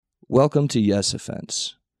Welcome to Yes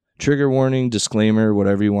Offense. Trigger warning, disclaimer,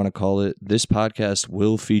 whatever you want to call it, this podcast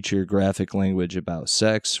will feature graphic language about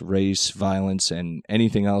sex, race, violence, and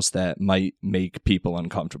anything else that might make people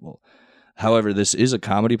uncomfortable. However, this is a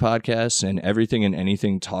comedy podcast, and everything and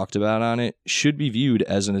anything talked about on it should be viewed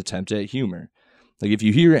as an attempt at humor. Like, if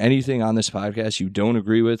you hear anything on this podcast you don't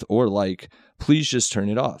agree with or like, please just turn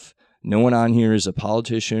it off. No one on here is a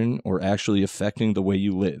politician or actually affecting the way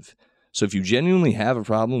you live. So if you genuinely have a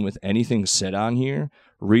problem with anything said on here,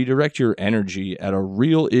 redirect your energy at a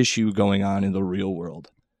real issue going on in the real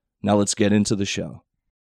world. Now let's get into the show.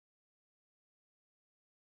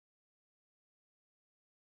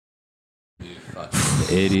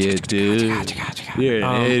 Idiot, dude. You're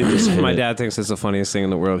an idiot. My dad thinks it's the funniest thing in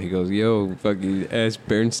the world. He goes, yo, fucking ask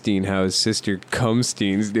Bernstein how his sister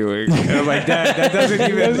Cumstein's doing. And I'm like, Dad, that doesn't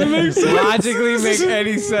even logically make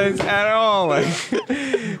any sense at all. Like, he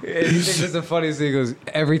thinks it's the funniest thing. He goes,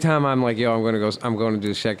 every time I'm like, yo, I'm going to do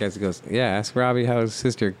the Check-Ets. He goes, yeah, ask Robbie how his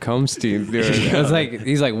sister Cumstein's doing. I was like,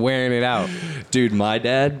 he's like wearing it out. Dude, my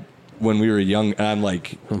dad, when we were young, I'm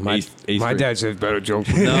like, my dad says better jokes.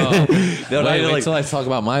 No. Wait until I talk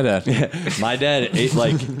about my dad. Yeah, my dad,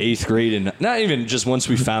 eighth grade, and not even just once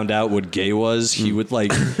we found out what gay was, he would like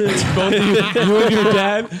Both you and your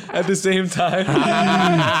dad at the same time.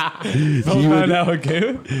 Both found out what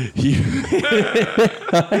gay was?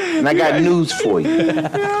 And I got news for you.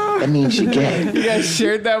 That means you're gay. You guys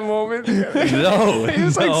shared that moment? No. He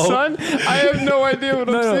was like, son, I have no idea what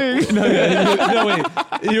I'm saying. No, wait.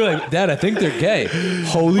 You're like, Dad, I think they're gay.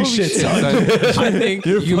 Holy shit, son. I think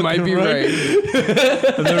you might be right.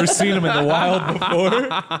 I've never seen them in the wild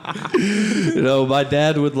before. You know, my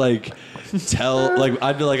dad would like tell, like,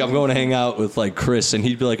 I'd be like, I'm going to hang out with like Chris, and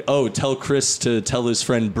he'd be like, oh, tell Chris to tell his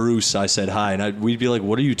friend Bruce I said hi, and we'd be like,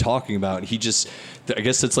 what are you talking about? And he just, I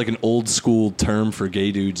guess it's like an old school term for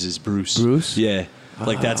gay dudes is Bruce. Bruce? Yeah.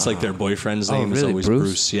 Like, that's like their boyfriend's name is always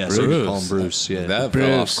Bruce. Yeah, so you call him Bruce. Yeah. That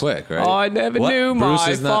fell off quick, right? Oh, I never knew Bruce my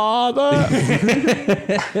is not-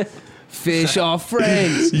 father. Fish are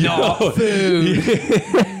friends, not food.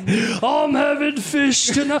 I'm having fish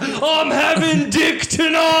tonight. I'm having dick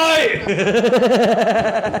tonight.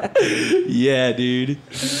 Yeah, dude.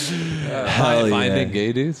 Hell Finding yeah.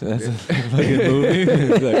 gay dudes? That's a fucking movie.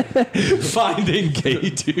 Finding gay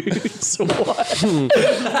dudes. What?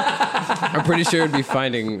 I'm pretty sure it'd be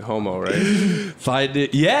finding homo, right? Find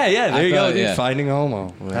it. Yeah. There you go, thought, dude. yeah. Finding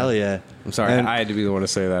homo. Hell yeah. I'm sorry, And- I had to be the one to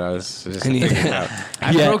say that. I was just And he- thinking about.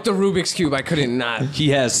 I Yeah. broke the Rubik's Cube. I couldn't not. He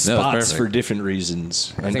has That was spots perfect. for different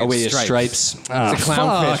reasons. think Oh, wait, it's he has stripes. It's a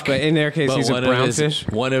clownfish, fuck. but in their case, But he's a brown fish.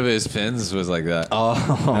 one of his fins was like that. Oh,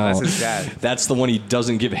 that's his dad. That's the one he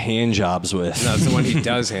doesn't give hand jobs with. No, it's the one he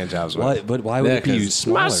does hand jobs with. Why? But why would Yeah, it be 'cause-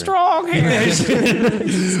 smaller? My strong hands.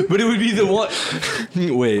 But it would be the one.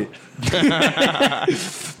 Wait.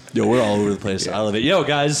 Yo, we're all over the place. I love it. Yo,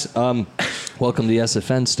 guys, welcome to Yes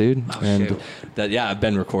Offense, dude. shit. I've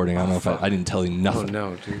been recording. I don't know if I didn't tell you Oh nothing.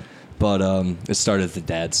 no, dude. But it started with the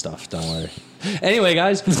dad stuff. Don't worry. Anyway,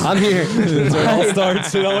 guys, I'm here. It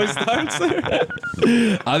always starts.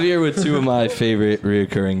 I'm here with two of my favorite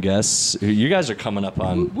reoccurring guests. You guys are coming up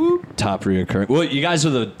on top reoccurring. Well, you guys are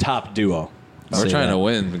the top duo. We're trying to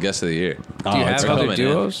win Guest of the Year. Do you it's have other coming in.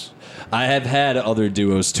 duos? I have had other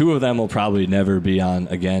duos. Two of them will probably never be on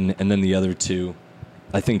again, and then the other two,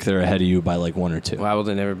 I think they're ahead of you by like one or two. Why will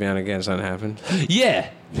they never be on again? Something happened. Yeah.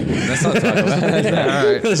 Let's not talk about it.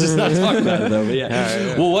 All right. Let's just not talk about it though. But yeah.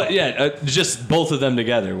 Yeah. Well, what? Yeah, just both of them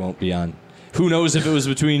together won't be on. Who knows if it was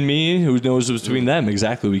between me? Who knows if it was between them?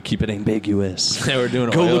 Exactly. We keep it ambiguous. They were doing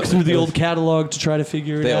Go look through the old catalog to try to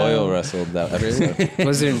figure it They out. oil wrestled that episode.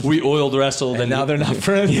 Was there? We oiled wrestled, and now they're not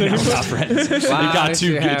friends. Yeah, we're not friends. Wow,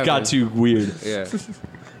 It got too weird. Yeah.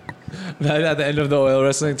 At the end of the oil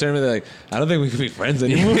wrestling tournament, they're like, I don't think we can be friends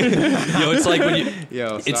anymore. Yo, it's like when you.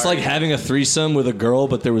 Yo, It's sorry. like having a threesome with a girl,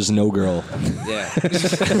 but there was no girl. Yeah.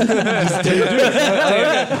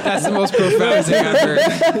 That's the most profound thing I've heard.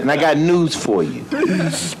 And I got news for you.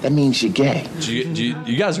 That means you're gay.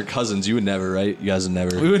 You guys are cousins. You would never, right? You guys would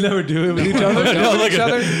never. We would never do it with each other. No, like each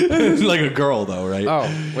other? like a girl though, right? Oh,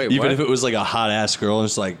 wait, Even what? if it was like a hot ass girl, and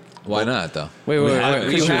it's like Why not, though? Wait.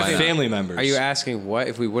 because you you're asking- family members. Are you asking what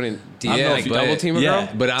if we wouldn't Yeah, like but- double team a yeah,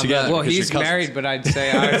 girl? But I'm together. not. Well, because he's you're cousins. married, but I'd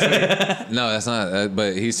say honestly, No, that's not.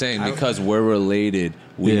 But he's saying because we're related,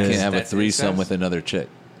 we Yes. can't have a That makes threesome sense. with another chick.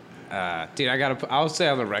 dude, I'll say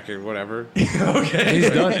on the record, whatever. Okay. He's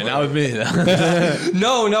done it. Not with me.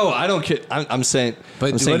 No, I don't care. I'm saying,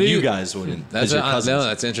 But I'm saying what do you you- guys wouldn't. That's That's your cousins. no.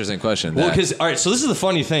 That's an interesting question. Well, That- because all right, so this is the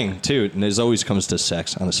funny thing too, and this always comes to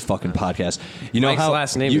sex on this fucking podcast. You know Mike's how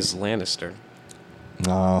last name you- is Lannister.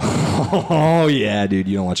 Oh yeah, dude.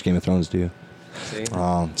 You don't watch Game of Thrones, do you? See?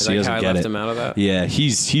 So he doesn't how I get left it. him out of that? Yeah,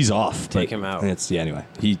 he's off. Take but him out. Anyway.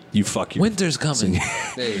 You fuck your Winter's coming.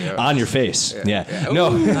 There you go. on your face. Yeah.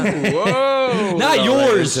 No. Whoa! Not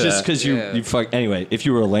yours, right, just because you fuck. Anyway, if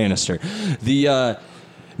you were a Lannister,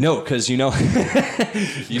 no, because you know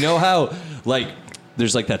how like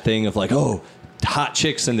there's like that thing of like hot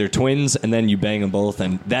chicks and they're twins, and then you bang them both,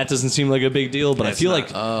 and that doesn't seem like a big deal. But I feel like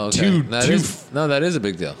that is a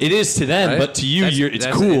big deal. it is to them, Right? but to you, it's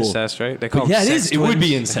That's cool. Incest, right? They call them Yeah, it sex is. It would be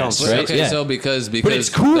twins. They call incest, them right? Okay, Yeah. so because But it's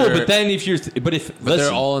cool. they're- But then if you're, but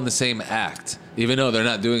they're all in the same act, even though they're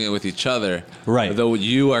not doing it with each other. Right. Though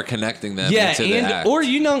you are connecting them. yeah, into the act. or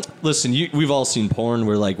listen. We've all seen porn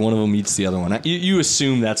where like one of them eats the other one. You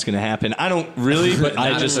assume that's going to happen. I don't really, but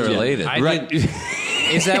I Not just if they're related. Right.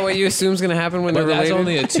 Is that what you assume is going to happen when But they're that's related?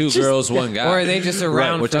 only a two girls, one guy. Or are they just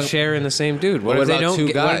around We're for talking- sharing the same dude? What What if they about don't? two What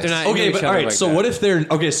if guys? they're not Okay, into each but other all right. like So that? what if they're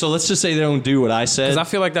okay? So let's just say they don't do what I said. Because I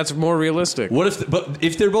feel like that's more realistic. What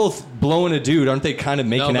if they're both blowing a dude? Aren't they kind of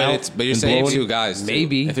making out? but you're and saying blowing? two guys. too.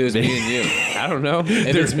 Maybe. If it was me and you. I don't know. If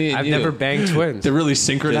it's me and I've you. never banged twins. They're really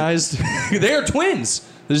synchronized. They are twins.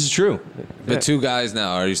 This is true. But two guys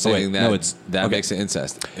now, are you saying that no, that okay. makes it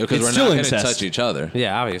incest? Because It's we're still not going to incest. touch each other.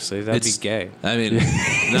 Yeah, obviously that'd It's- be gay. I mean,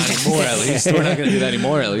 not anymore at least. We're not going to do that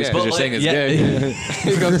anymore at least because But you're like, saying it's yeah.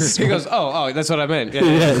 gay. He goes, oh, that's what I meant. Yeah.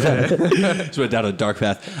 Just went down a dark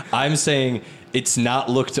path. I'm saying it's not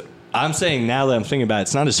looked. I'm saying now that I'm thinking about it,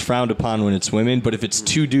 it's not as frowned upon when it's women, but if it's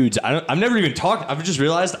two dudes, I've never even talked. I've just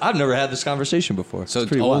realized I've never had this conversation before. So It's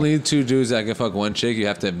pretty wild. only two dudes that can fuck one chick, you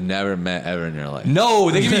have to have never met ever in your life. No,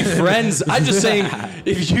 they can be friends. I'm just saying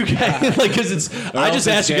if you guys like because it's. I else just it's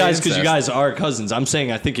asked you gay guys because you incest. guys are cousins. I'm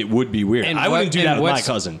saying I think it would be weird. And I wouldn't do that with my what's-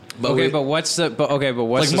 cousin. But what's the Like the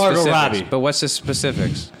Margot specifics? Robbie. But what's the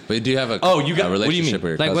specifics? But do you have a, Oh, you got- a what do you relationship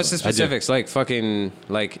mean? with your Like what's the cousin? specifics? Like fucking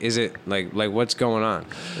is it like what's going on?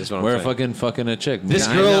 Is what I'm We're saying. fucking a chick. This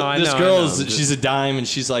I girl, know, I this know, girl I know. is she's a dime, and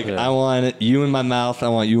she's like, I want you in my mouth. I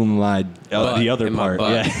want you in my the other in my part.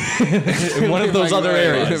 butt. Yeah, in one of those other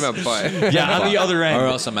areas. Yeah, on the other end. Or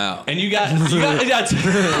else I'm out. And you got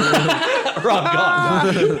Rob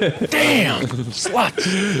gone. Damn,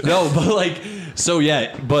 slut. No, but like, so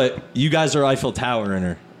yeah, but you guys are Eiffel Tower in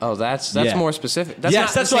her. Oh, that's Yeah. more specific. That's Yes,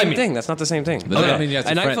 not that's the what I same mean. thing. That's not the same thing. But does that mean you have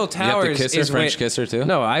to An French- Eiffel you have to Tower kiss her, is French when- kiss her too?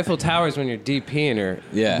 No, Eiffel Tower is when you're deep peeing her.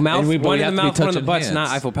 Yeah. Mouth, And we- but one we in the have to be mouth, one in the touching butt's hands.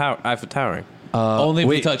 not Eiffel Towering. Only if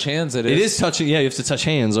we wait. touch hands, it It is. is touching. Yeah, you have to touch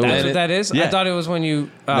hands. That's Okay. what that is? Yeah. I thought it was when you...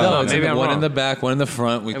 No, it's maybe I'm one wrong. in the back, one in the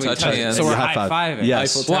front. We And we touch touch- hands. So we're You high five. high-fiving.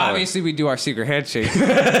 Yes. Eiffel Well, Tower. obviously we do our secret handshake. Yeah,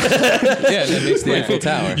 that makes the Eiffel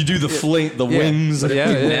Tower. You do the fling, the wings. Yeah,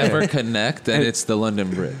 You yeah. Never connect, and it's the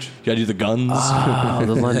London Bridge. gotta do the guns. Oh,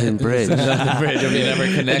 the London Bridge. London Bridge. If you never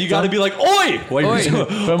connect, And you gotta be like, oi! What Oi.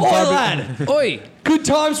 Oi, lad! Oi! Good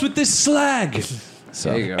times with this slag.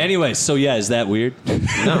 There you go. Anyway, so yeah, is that weird?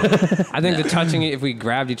 I think the touching it, if we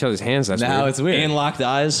grabbed each other's hands, that's now weird. it's weird. And locked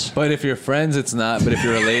eyes. But if you're friends, it's not. But if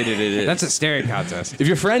you're related, it is. That's a staring contest. If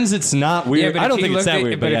you're friends, it's not weird. but I if don't he think it's looked that at-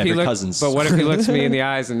 weird, but if yeah, he if you're looked- cousins. But what if he looks me in the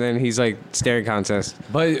eyes and then he's like staring contest?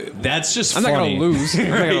 But That's just I'm not funny. gonna lose. I'm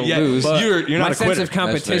not gonna Yeah, lose. but you're My not a sense quitter. of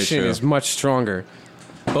competition true. is much stronger.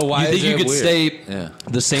 but why You think is you it could weird? stay Yeah.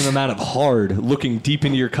 the same amount of hard looking deep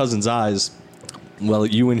into your cousin's eyes while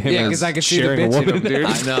you and him Yeah, are because I can see the sharing a bitch in woman? him, dude.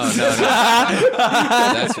 I know.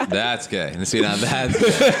 That's gay. And see, now that's gay.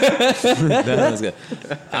 That's gay.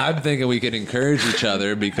 I'm thinking we could encourage each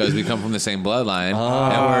other because we come from the same bloodline,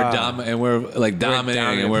 and we're like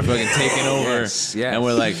dominating, and we're fucking taking over, Yes, yes. and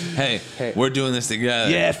we're like, hey, we're doing this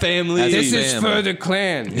together. Yeah, family. As a This is family. for the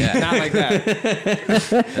clan. Yeah. Not like that.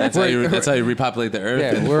 That's how you repopulate the earth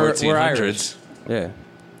Yeah, in the we're 1400s. Irish. Yeah.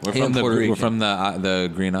 We're And from Puerto we're Rican. from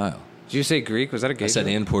the Green Isle. Did you say Greek? Was that a gay I said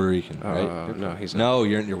joke? and Puerto Rican, right? No, he's not. No,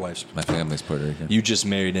 you're your wife's. My family's Puerto Rican. You just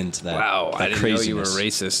married into that. Wow, that I didn't know you were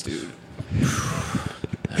craziness. racist, dude.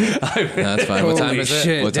 No, that's fine. What time Holy is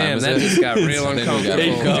shit, it? What time damn, is that it? just got real I think we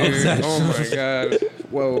got uncomfortable, it. dude. Oh my god.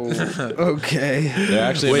 Whoa. Okay. They're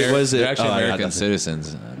actually Wait, was it- They're actually oh, I got American nothing.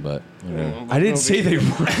 citizens, but whatever. I didn't say they were.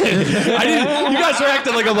 I didn't. You guys are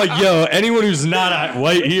acting like I'm like, yo, anyone who's not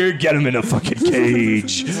white here, get him in a fucking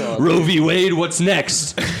cage. Roe v. Wade, what's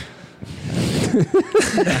next?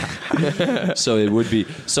 So it would be.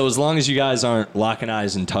 So as long as you guys aren't locking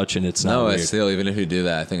eyes and touching, it's not No, weird. it's still, even if you do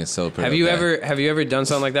that, I think it's still pretty. Have you ever done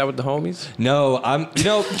something like that with the homies? No, I'm. You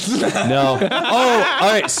know, no. Oh, all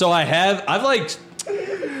right. So I have. I've like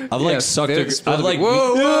sucked. I've like.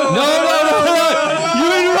 Whoa, whoa. No. You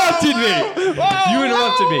interrupted me. You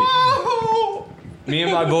interrupted me. Me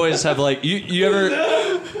and my boys have like. You ever?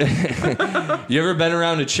 You ever been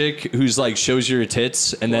around a chick who's like shows you her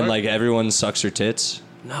tits and then like everyone sucks her tits?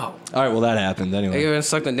 No. All right, well that happened anyway. You ever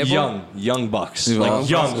sucked a nipple? Young bucks, You all- like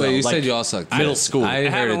young. Wait, you like said you all sucked. middle tits. school. I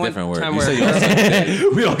heard happened a one different word. time You where- said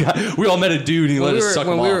you all sucked tits. we all met a dude and he let us suck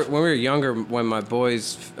him off. When we were younger, when my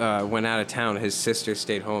boys went out of town, his sister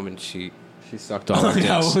stayed home and she sucked all our dicks.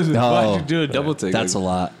 Why'd you do a double take? That's a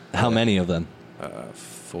lot. How many of them?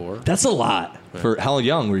 4. That's a lot. For how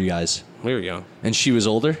young were you guys? We were young. And she was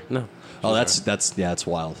older? No. Oh, that's it's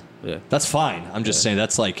wild. Yeah. That's fine. I'm just saying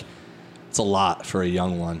that's like it's a lot for a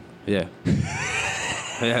young one. Yeah.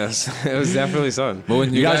 Yes, it was definitely something. But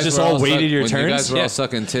when You guys just were all waited your when you turns? guys were Yeah. all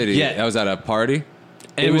sucking titty. Yeah. That was at a party.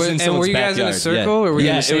 It was in and someone's were you guys in a backyard, circle, yeah. or were you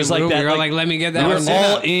Yeah, in the it same was like room? that, We were like- like, let me get that We were one.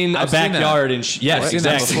 all in a I've seen that. backyard and yes, I've seen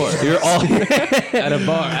that exactly. before. We were all At a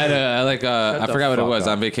bar, at a like I the forgot what it fuck was up.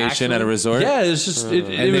 on vacation Actually? at a resort. yeah. It was just it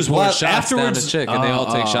and was they pour wild. shots down the Afterwards, chick, and they all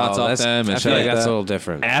take shots off them and I shit feel like like that's a that. little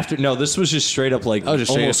different. after no, this was just straight up like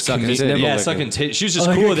just straight up almost sucking commu- titty. Yeah, Nipple sucking titty. She was just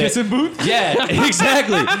Like cool a with it. kissing booth? Yeah,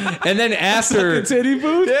 exactly. And then after Titty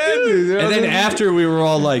booth. and then after we were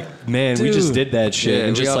all like, man, we just did that shit Yeah,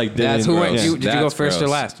 and we just all- like did that's it. who went. Yeah. Did you go That's first or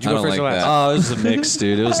gross. last? Did you I go don't first or like last? that. Oh, it was a mix,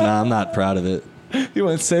 dude. It was not. I'm not proud of it. He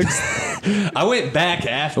went sixth. I went back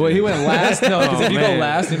after. Wait, he went last? No, because if you go man.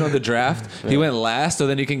 last, you know the draft. He went last, so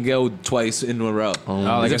then you can go twice in a row. Oh,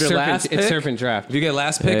 like If a you're serpent, last it's pick, serpent draft. If you get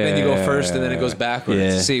last pick, then you go Yeah. first, and then it goes backwards.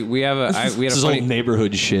 Yeah. See, we had This a is funny old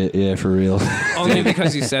neighborhood shit. Yeah, for real. only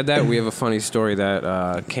because you said that. We have a funny story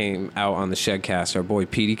that came out on the Shedcast. Our boy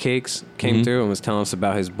Petey Cakes came through and was telling us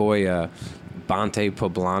about his boy Bonte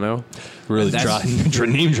Poblano. Really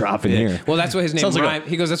name dropping here. Well, that's what his name Sounds like rhymes.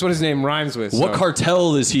 He goes, that's what his name rhymes with. What so-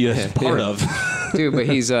 cartel is he a part yeah. of? Dude, but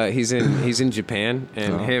he's in Japan,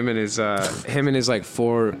 and him and his like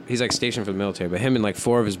 4, he's like stationed for the military, but him and like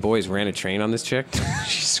 4 of his boys ran a train on this chick,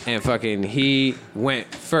 and fucking he went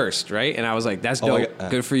first, right? And I was like, that's dope,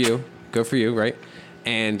 good for you, right?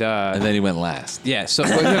 And then he went last. yeah, so no,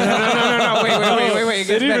 wait,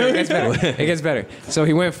 it gets better. So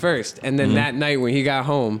he went first, and then that night when he got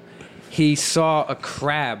home, he saw a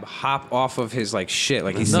crab hop off of his like shit.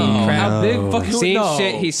 Like he's seen crab. How big? Fucking Seen no.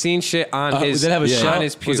 shit. He's seen shit on his. Did it have a shell? on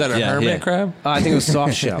his Was that a Yeah, hermit yeah. crab? I think it was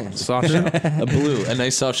soft shell. Soft shell. A blue, a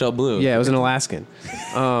nice soft shell blue. Yeah, it was an Alaskan.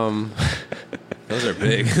 Those are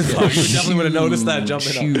big. You definitely would have noticed that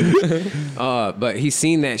jumping up. But he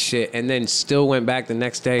seen that shit and then still went back the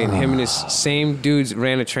next day, and him and his same dudes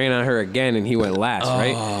ran a train on her again, and he went last.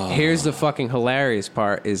 Right? Here's the fucking hilarious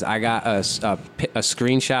part: is I got a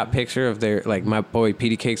screenshot picture of their like my boy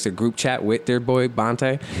Petey Cakes, their group chat with their boy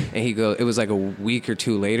Bonte, and he goes, it was like a week or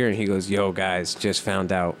 2 later, and he goes, "Yo, guys, just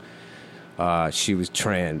found out." She was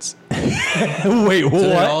trans. Wait, what? So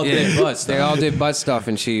they all did butt stuff. They all did butt stuff,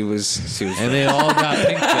 and she was. And they all got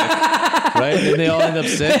pink dick, right? And they all end up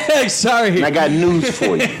sick. Sorry, And I got news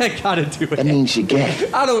for you. I gotta do That it. means you're gay.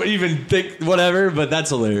 I don't even think whatever, but that's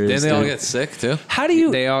hilarious. Then they all dude. get sick too. How do you?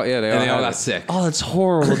 They all And they all had got it. sick. Oh, that's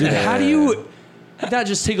horrible, dude. How do you not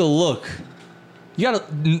just take a look? You gotta.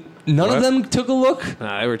 None of What? them took a look.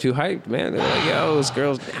 Nah, they were too hyped, man. They were like, "Yo, this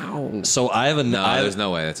girl's down." So I have a. No, I- there's no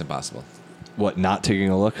way. That's impossible. What? Not taking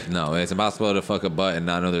a look, No, it's impossible to fuck a butt and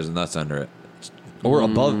not know there's nuts under it. or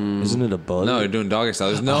above? Isn't it above? No, you're doing doggy style.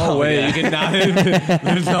 There's no Oh, way yeah. you can not.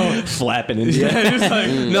 There's no. flapping in. Yeah, just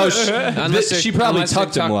like no. She probably unless they're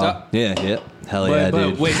tucked him tucked well. up. Yeah. Hell yeah,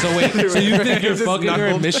 dude. Wait. So you think you're fucking her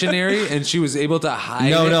a missionary and she was able to hide?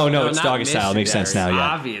 No, it? it's not doggy style. Makes sense now.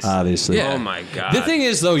 missionary. Yeah, obviously. Yeah. Oh my god. The thing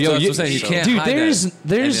is, though, So yo, that's what I'm saying, you can't dude. hide There's, that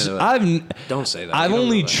there's, any other way. Don't say that. I've You don't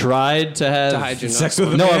only know that. tried to have To hide your sex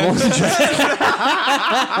nuts. with. No,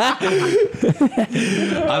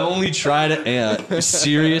 I've only tried.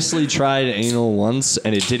 Seriously tried anal once,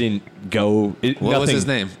 and it didn't go. What was his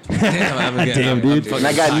name? Damn, dude. And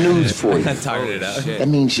I got news for you. I tired it out. That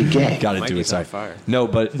means you're gay. Gotta do it. Mikey's Sorry. on fire. No,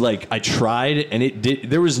 but like I tried, and it did.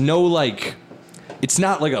 There was no like. It's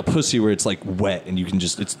not like a pussy where it's like wet and you can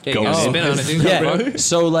just it's Yeah, you going gotta in. spin on it, dude. Yeah.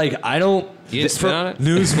 So like I don't. You didn't spin on it?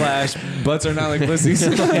 Newsflash: butts are not like pussies.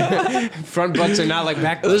 Front butts are not like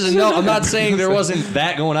back butts. Listen, no, I'm not saying there wasn't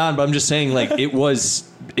that going on, but I'm just saying like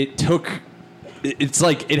it took. It's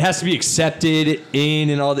like it has to be accepted in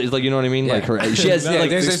and all that. Like you know what I mean? Yeah. Like her, she has Yeah, like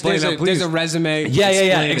there's a resume. Yeah, Explain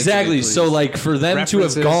it to me, exactly. So please. like for them to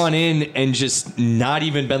References. have gone in and just not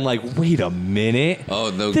even been like, wait a minute, this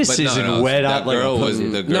but no, isn't no, wet that out like girl a was pussy.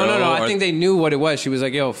 the girl. No. I or- think they knew what it was. She was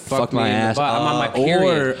like, "Yo, fuck me my in the ass. butt. I'm on my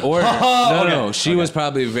period." Or Oh, no, okay. she was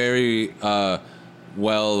probably very not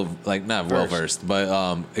well versed,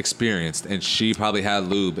 but experienced, and she probably had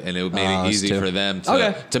lube, and it made it that's easy too. for them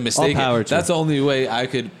Okay. to mistake All power it. to That's the only way I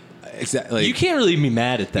could Exactly. You can't really be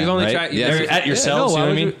mad at them, You've only right? tried- Yes. At yourselves, you know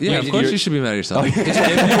what I mean? Yeah, of course you should be mad at yourself.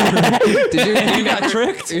 If you got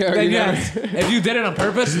tricked? Then yes. If you did it on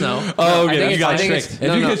purpose, no. Oh, I okay. think You got I think tricked. it's- no,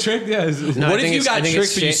 If you no. get tricked, yes. No, What I if think you it's- got I think tricked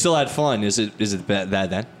it's but you shit. still had fun? Is it bad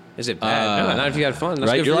then? Is it bad? No, not if you had fun. That's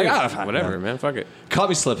Right? good You're for like, you. ah, fine, whatever, yeah. man. Fuck it. Caught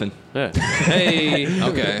me slipping. Yeah. Hey.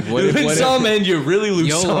 Okay. You win some and you really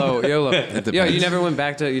lose some. YOLO. Yo, depends. you never went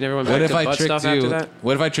back to What if I butt stuff tricked after you? that?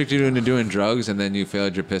 What if I tricked you into doing drugs and then you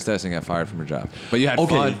failed your piss test and got fired from your job? But you had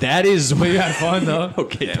Okay, fun. that is. But you had fun though.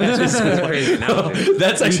 Okay, That's crazy. Now,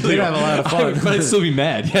 that's actually. did have a lot of fun. But I'd still be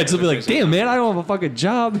mad. Yeah, I'd still be like, damn, man, I don't have a fucking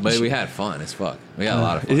job. But we had fun as fuck. We had a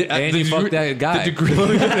lot of fun. And the you fucked degree- that guy. The degree.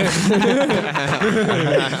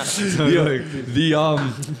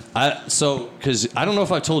 So because I don't know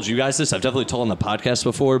if I've told you guys this, I've definitely told on the podcast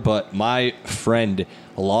before, but my friend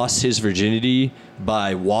lost his virginity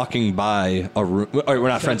by walking by a room. Or we're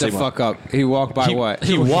not friends the anymore. fuck up. He walked by what?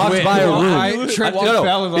 He walked by a room. I tripped and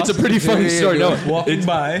fell and It's a lost pretty his funny virginity. story. No, Walking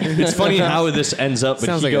by. it's funny how this ends up. But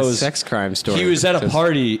Sounds he like goes, a sex crime story. He was at a Just-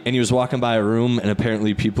 party and he was walking by a room and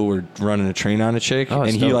apparently people were running a train on a chick Oh, and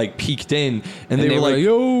that's he dope. like peeked in and they they were were like, like,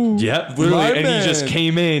 yo, yep, literally, my and he just man.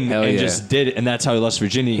 came in Hell and yeah. just did it and that's how he lost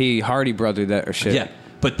virginity. He Hardy brothered that or shit. Yeah.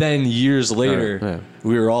 But then years later, yeah.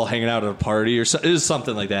 we were all hanging out at a party or it was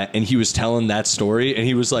something like that. And he was telling that story and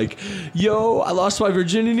he was like, yo, I lost my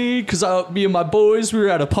virginity because me and my boys, we were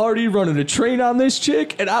at a party running a train on this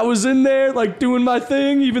chick. And I was in there like doing my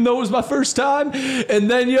thing, even though it was my first time. And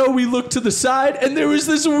then, we looked to the side and there was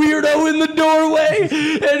this weirdo in the doorway.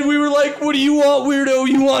 And we were like, what do you want, weirdo?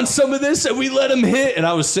 You want some of this? And we let him hit. And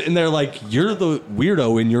I was sitting there like, you're the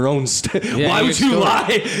weirdo in your own why would you story.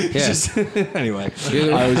 lie? Yeah. Just, anyway. You're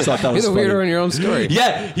the- I always thought that was You're the weirdo funny. in your own story.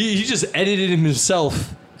 Yeah, he just edited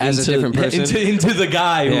himself As a different person? into the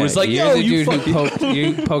guy who was like, you're yo, the you dude who fucking...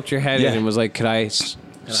 you poked your head Yeah. in and was like, could I?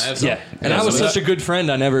 Yeah, and I was such a good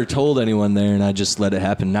friend. I never told anyone there, and I just let it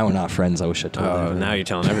happen. Now we're not friends. I wish I told Oh, everyone. now you're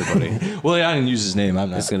telling everybody. Well, yeah, I didn't use his name. I'm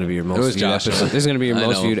not. This is gonna be your was most viewed Joshua. episode. This is gonna be your I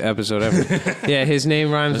most know. viewed episode ever. Yeah, his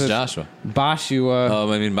name rhymes It's with Joshua. Bashua.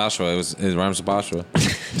 Oh, I mean Bashua. It rhymes with Bashua.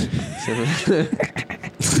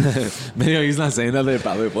 Maybe he's not saying that. They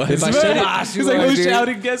probably was. If I said it, He's like, who's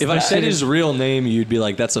shouting? if I said his real name, you'd be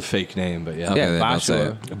like, "That's a fake name." But yeah, Yeah, then don't say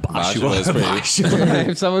Bashua. it. Bashua is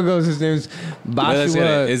pretty. If someone goes, his name's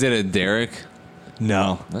Bashua. Is it a Derek?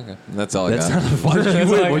 No. Okay, that's all I That's got.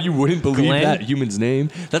 not you wouldn't believe Glenn? that human's name.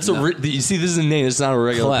 That's you see, this is a name. It's not a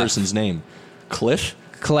regular Clef. person's name. Cliff?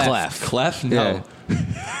 Clef. Clef? No.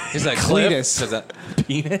 He's like Cletus.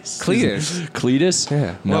 Penis? Cletus. Cletus?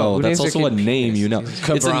 Yeah. No, Well, who that's names their also a kid name Penis? you know.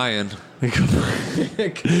 It's a- Brian.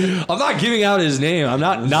 I'm not giving out his name. I'm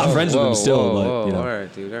not friends with him still. But, you know. All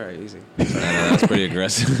right, dude. All right, easy. I know, that's pretty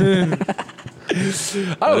aggressive.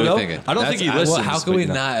 I don't know. Thinking? I don't think he listens. How could but, we you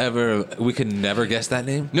know. not ever? We could never guess that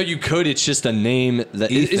name. No, you could. It's just a name that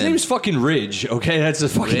his Ethan. name's fucking Ridge. Okay, that's a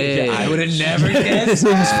fucking. Yeah, I would have never guessed.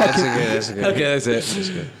 That's a good. Okay, that's it. That's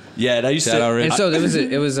good. yeah, and I used Shout out to. Ridge. And so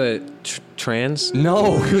it was a trans.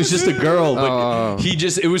 No, it was just a girl. But Oh.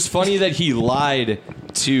 it was funny that he lied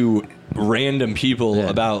to random people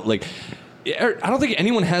about like. I don't think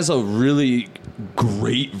anyone has a really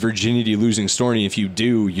great virginity losing story. If you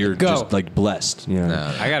do, you're Go. just like blessed. You know?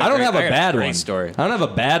 No. I got. I don't have a bad great one. story. I don't have a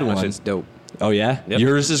bad one. It's dope. Oh yeah, Yep.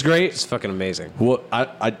 yours is great. It's fucking amazing. Well,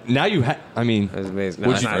 I now you I mean, It was amazing.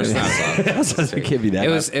 What'd No, you- it's not. it can't be that.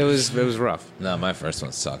 It was rough. No, my first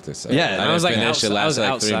one sucked. It Yeah, I and I didn't was like finish. It outside- I was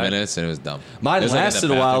lasted like 3 outside. minutes and it was dumb. Mine It was like in lasted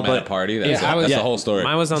the a while, bathroom at but- a party. That's, Yeah, I was- that's yeah. the whole story.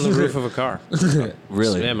 Mine was on the roof of a car.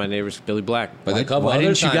 Really? Yeah, my neighbor's Billy Black. But a couple Why other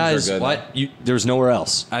didn't you times guys? were good. What? There was nowhere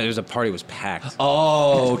else. There was a party was packed,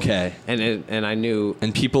 Oh, okay. and I knew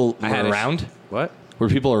And people I were had around. what? Were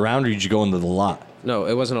people around, or did you go into the lot? No,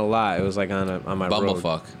 it wasn't a lot. It was like on my road.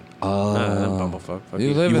 Bumblefuck. Bumblefuck. Fuck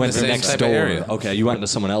You live You in went the to same next type door. of area. Okay, you went into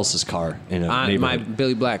someone else's car in a My neighborhood.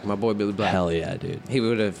 Billy Black, my boy Billy Black. Hell yeah, dude. He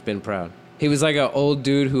would have been proud. He was like an old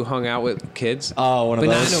dude who hung out with kids. Oh, one of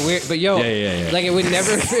but those? not in a weird. But yo, Yeah. like it would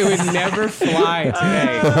never fly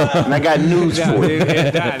today. And I got news for you.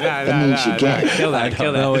 That means you get it. Kill that. You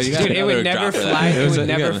got Dude, it would another never drop for that. fly. It would You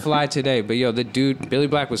never got- fly today. But yo, the dude Billy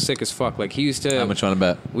Black was sick as fuck. Like he used to. How much you want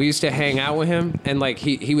to bet? We used to hang out with him, and like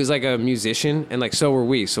he was like a musician, and like so were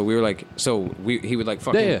we. So we were like, he would like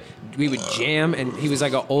fucking. Yeah. We would jam, and he was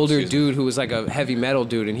like an older dude who was like a heavy metal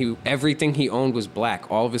dude, and everything he owned was black.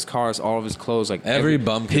 All of his cars, all of his clothes, like Every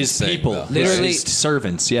bum can His sing, people, though. Literally- his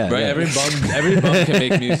servants. Yeah, Right, yeah. every bum can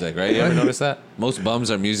make music, right? You ever notice that? Most bums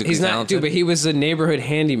are musically He's not, talented. dude, but he was a neighborhood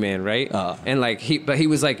handyman, right? And like he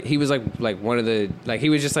was like one of the like he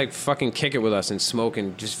would just like fucking kick it with us and smoke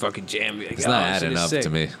and just fucking jam. Like, It's not this shit adding is up sick. to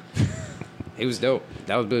me. He was dope.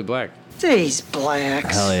 That was Billy Black. These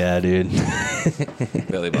blacks. Hell yeah, dude.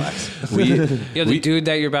 Billy Blacks. The dude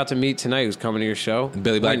that you're about to meet tonight who's coming to your show,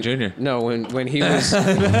 Billy Black Jr. No, when he was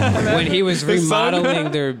when he was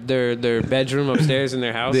remodeling their bedroom upstairs in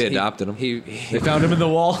their house, They adopted him. They found him in the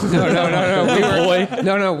wall.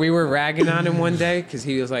 No, we were ragging on him one day because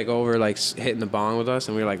he was like over like hitting the bong with us,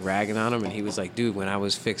 and we were like ragging on him, and he was like, "Dude, when I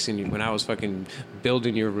was fucking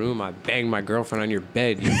building your room, I banged my girlfriend on your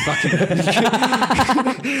bed. You fucking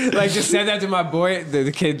like just said that to my boy,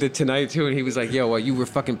 the kid tonight too, and he was like, "Yo, while you were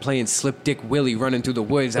fucking playing Slip Dick Willie running through the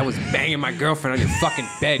woods, I was banging my girlfriend on your fucking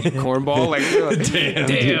bed, you cornball." Like,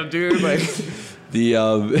 damn, dude. Like,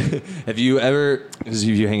 have you ever? Because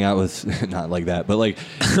if you hang out with not like that, but like,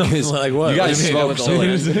 Like what? You guys What do you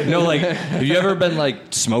mean, smoke. with the No, like, have you ever been like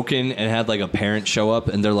smoking and had like a parent show up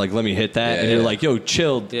and they're like, "Let me hit that," and you're like, "Yo,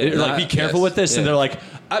 chill, like, be careful with this," and they're like,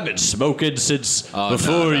 "I've been smoking since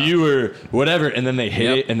before you were whatever," and then they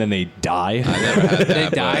hit it and then they die. they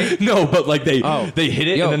die. No, but like they hit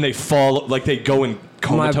it and then they fall, like they go in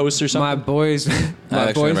comatose or something. My boy's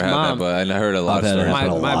I boy's never had mom. that, but I heard a lot of I've had it stories.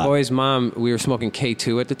 happen. My lot. boy's mom, we were smoking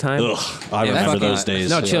K2 at the time. Ugh, I remember those days.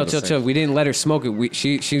 No, chill. We didn't let her smoke it.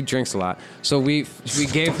 She drinks a lot, so we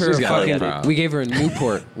gave her we gave her a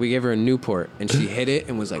Newport. We gave her a Newport, and she hit it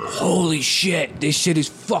and was like, "Holy shit, this shit is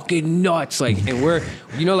fucking nuts!" Like, and we're,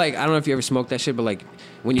 like, I don't know if you ever smoked that shit, but like,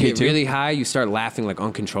 when you get really high, you start laughing like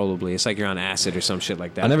uncontrollably. It's like you're on acid or some shit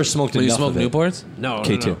like that. I never smoked When you enough smoke of it. Newports? No,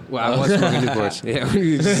 K2. No. Well, I was smoking Newports. Yeah,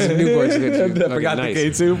 Newports. Good. I forgot nice.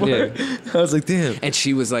 the K2 part. Yeah. I was like, damn. And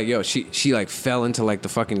she was like, yo, she like fell into like the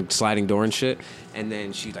fucking sliding door and shit. And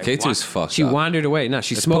then she like K2's fucked She up. wandered away. No,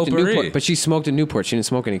 she It's smoked a potpourri. Newport, but she smoked a Newport. She didn't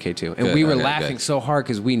smoke any K2. And Good, we were okay, laughing good. so hard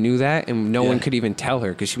because we knew that, and no one could even tell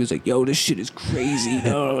her because she was like, yo, this shit is crazy.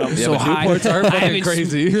 No, I'm so but high. Newports are I fucking haven't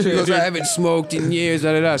crazy. She goes, I haven't smoked in years.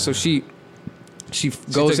 Da da da. So she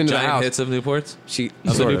goes into the giant house. hits of Newports. She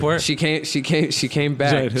Of the Newport? She came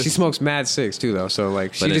back. Giant hits. She smokes mad six too though. So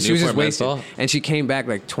like she But a was just Newport wasted. menthol? And she came back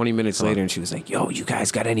like 20 minutes later and she was like, "Yo, you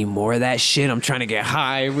guys got any more of that shit? I'm trying to get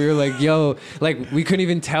high." We were like, "Yo," like we couldn't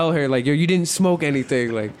even tell her like, "Yo, you didn't smoke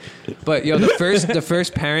anything." Like, but yo, the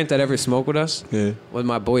first parent that ever smoked with us was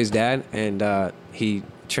my boy's dad, and he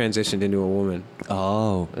transitioned into a woman.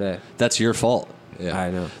 Oh, Yeah. that's your fault. Yeah.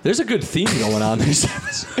 I know. There's a good theme going on this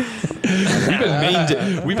episode.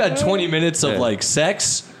 We've had 20 minutes of like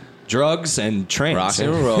sex, drugs, and trans. Rock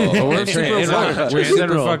and roll. But we're And super, we're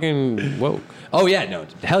super fucking woke. Oh yeah, no,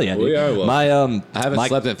 hell yeah. Dude. We are woke. My I haven't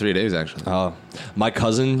slept in 3 days, actually. my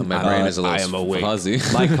cousin. My brain is a little fuzzy.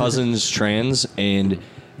 My cousin's trans, and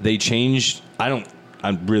they changed. I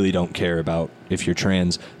really don't care about if you're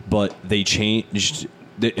trans, but they changed.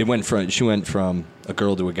 It went from she went from a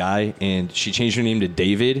girl to a guy, and she changed her name to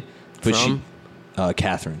David. But From?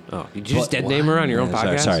 Catherine. Oh, did you just name her on your own Yeah,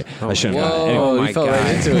 podcast? sorry. Oh I shouldn't my have God. done it. Oh you my fell god.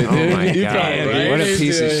 right into it, Oh dude. my You god. fell right What a into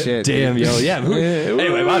piece of it. shit. Damn, yo, yeah.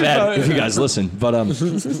 Anyway, my bad if you guys listen, but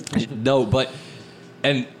no, but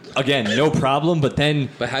and again, no problem. But then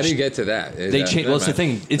But how do you get to that? they changed. Well, that's the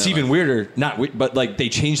thing. It's even weirder. But like they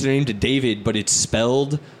changed their name to David, but it's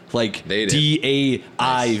spelled like They did.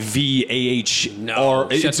 DAIVAH. No,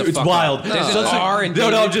 It's shut the fuck wild. up. There's an R in no,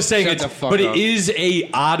 David. I'm just saying Shut it's. the fuck But up. it is a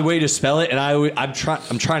odd way to spell it, and I'm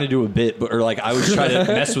trying to do a bit, or like I was trying to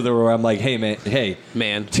mess with her where I'm like, hey man,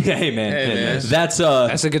 Man. hey man, man. that's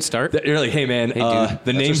That's a good start. You're like, hey man, dude.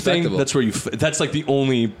 the name thing. respectable. That's where you. That's like the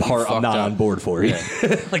only part I'm fucked not up. on board for.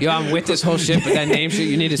 Yo, I'm with this whole shit, but that name shit,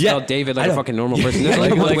 you need to spell David I like a know. fucking normal person. There's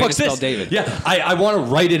Like, only what one the way to fuck's spell this? David. Yeah, I want to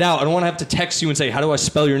write it out. I don't want to have to text you and say, how do I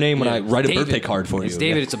spell your name when I write a David. birthday card for It's you?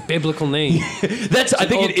 David. It's a biblical name. That's. I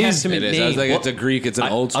think Old it is. Testament It is. I was like, name. it's a Greek. It's an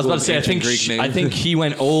old I was school about to say. ancient Greek name. I think he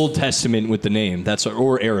went Old Testament with the name. That's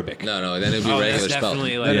or Arabic. No, then it'd be Oh, that's regular spelled.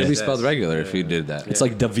 definitely like Then it'd be this. spelled regular if you did that. It's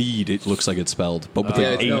like David. It looks like it's spelled, but with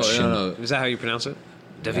Yeah, an no, H. no. Is that how you pronounce it?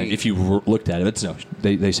 David. If you looked at it, it's no.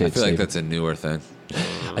 They say I it's feel like David. that's a newer thing.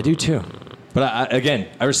 I do too. But again,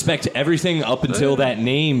 I respect everything up until that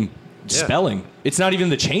name spelling. It's not even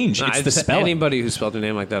the change. Nah, It's the spelling. Anybody who spelled their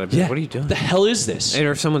name like that, I'd be like, what are you doing? The hell is this?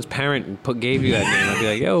 Or if someone's parent gave you that name, I'd be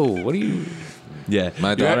like, yo, what are you? Yeah.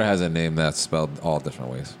 My daughter has a name that's spelled all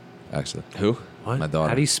different ways, actually. Who? What? My daughter.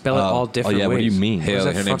 How do you spell it all different ways? What do you mean? Haley. What does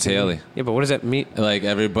that Her name's fucking Haley. mean? Yeah, but what does that mean? Like,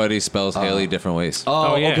 everybody spells Haley different ways.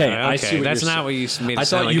 Oh, yeah, okay. I see what That's you're not what you made it I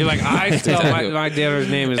sound thought like. you- You're like, I spell Exactly. my daughter's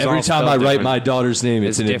name is Every all time I spelled write different. my daughter's name,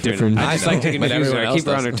 it's in a different. I just like to But confuse her. everyone I keep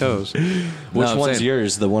her else on her does. toes. Which I'm one's saying-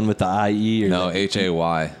 yours? The one with the IE? Or No, the-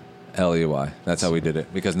 HAYLEY. That's how we did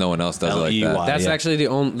it because no one else does it like L-E-Y. that. That's yeah. actually the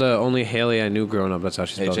only Haley I knew growing up. That's how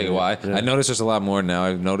she spelled it. HAY. Yeah. I noticed there's a lot more now.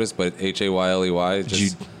 I've noticed, but HAYLEY. Did you,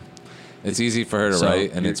 It's easy for her to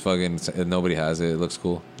write, and it's fucking. Nobody has it. It looks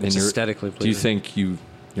cool. It's aesthetically pleasing. Do you think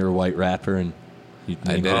you're a white rapper and you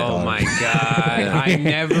named your did. daughter? Oh my god! I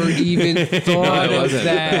never even thought of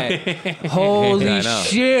that. Holy Yeah, I know.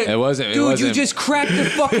 shit! It wasn't. Dude, you just cracked the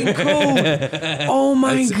fucking code. Oh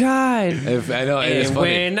my god! I know. It's And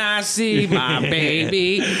funny. when I see my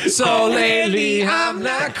baby, so lately I'm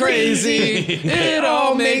not crazy. It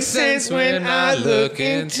all makes sense when I look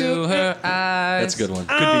into her eyes. That's a good one.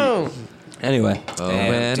 Good Oh, beat. Anyway,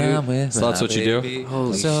 When so that's what you do?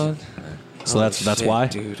 holy shit. So that's why?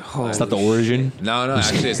 Dude, It's not the origin? No,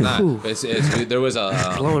 actually, it's not. There was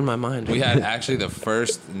a. blowing my mind. We had actually the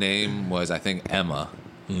first name was I think Emma,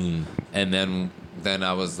 and then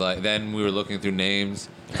I was like, then we were looking through names,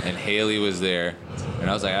 and Haley was there, and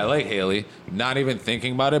I was like, I like Haley, not even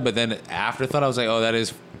thinking about it, but then afterthought, I was like, oh, that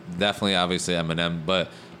is definitely obviously Eminem, but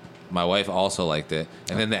my wife also liked it,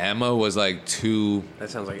 and then the Emma was like too. That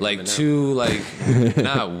sounds like Eminem. too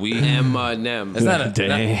not weak. Eminem. It's not a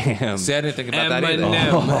Damn. See, I didn't think about that either.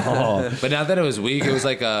 Eminem. But now that it was weak, it was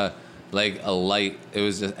like a light. It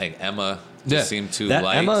was just like Emma just seemed too That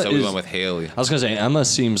light, Emma so we is- went with Haley. I was going to say, Emma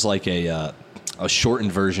seems like a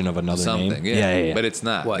shortened version of another Something, name. yeah. But it's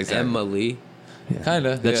not. What, exactly. Emily? Kind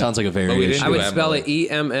of. That sounds like a But we variation. didn't I do would spell Emily.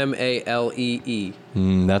 it Emmalee.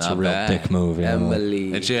 That's Not a real bad. dick move. Yeah.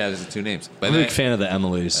 Emily. And she has two names. But I'm a then, big fan of the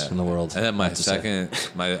Emilys in the world. and then my I have to say.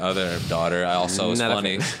 second, my other daughter, I also was Not a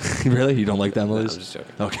funny. Really? You don't like the No, I'm Emilys? just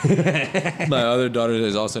joking. Okay. My other daughter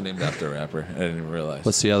is also named after a rapper. I didn't realize.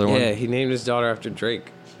 What's the other one? Yeah, he named his daughter after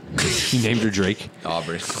Drake. You named her Drake.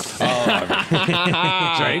 Aubrey. Drake?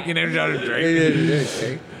 You named your daughter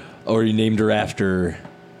Drake? Or you named her after...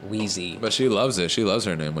 Wheezy. But she loves it. She loves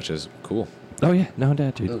her name, which is cool. Oh, yeah. No,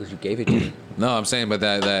 Dad, dude. because you gave it to me. No, I'm saying, but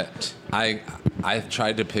that I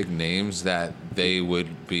tried to pick names that they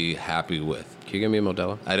would be happy with. Can you give me a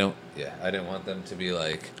Modelo? I didn't want them to be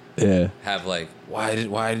like Yeah. have like why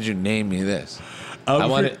did you name me this? Um, I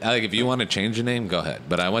wanted like if you want to change your name, go ahead.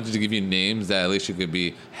 But I wanted to give you names that at least you could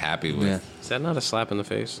be happy with. Yeah. Is that not a slap in the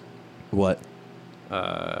face? What?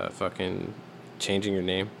 Fucking changing your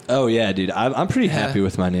name. Oh, yeah, dude. I'm pretty happy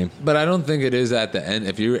with my name. But I don't think it is at the end.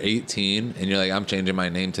 If you're 18 and you're like, I'm changing my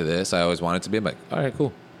name to this, I always want it to be. I'm like, all right,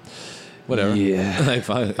 cool, whatever. Yeah. like,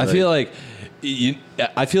 fine. I feel like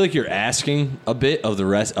you're asking a bit of the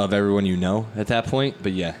rest of everyone you know at that point,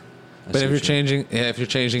 but yeah. I But see if what you're you mean.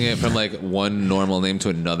 changing it from like one normal name to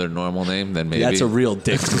another normal name, then maybe That's a real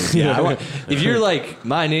dick move. Yeah. If you're like,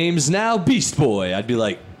 my name's now Beast Boy, I'd be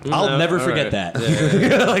like, I'll No, never all forget right.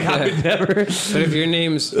 that. Like, I would never. But if your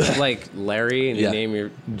name's like Larry and Yeah. you name your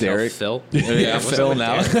Derek. Phil. yeah, what's Phil up with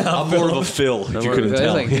now. Derek? I'm more of a Phil, if you couldn't It's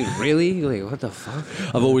tell. like, dude, really? Like, what the fuck?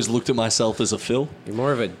 I've always looked at myself as a Phil. You're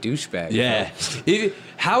more of a douchebag. Yeah.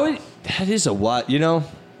 That is a what,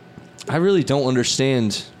 I really don't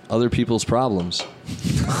understand other people's problems.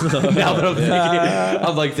 Now that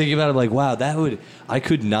I'm thinking about it, I'm like, wow, I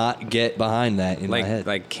could not get behind that in my head.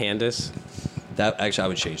 Like Candace. That actually, I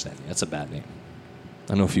would change that name. That's a bad name.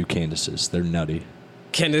 I know a few Candaces. They're nutty.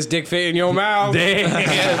 Candace dick fit in your mouth.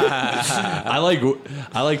 I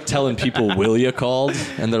like telling people will ya called,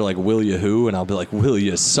 and they're like, will ya who? And I'll be like, will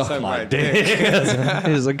ya suck my dick? That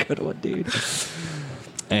is a good one, dude.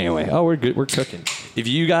 Anyway, we're good. We're cooking. If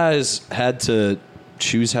you guys had to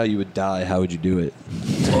choose how you would die, how would you do it?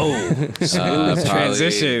 Probably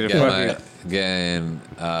transition. Getting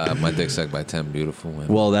my dick sucked by 10 beautiful women.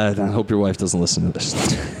 Well, I hope your wife doesn't listen to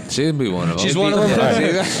this. She'd be one of them. She's one of them?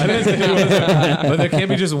 But there can't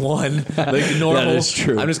be just one. Like normal. That is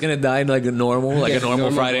true. I'm just gonna die in like a normal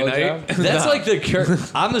normal Friday blowjob. night. That's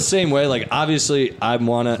like I'm the same way. Like, obviously, I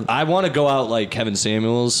wanna go out like Kevin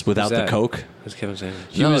Samuels without the that? coke. What's Kevin saying?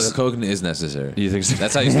 No, the coke is necessary. You think so?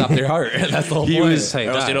 That's how you stop your heart. That's the whole He point. was- Or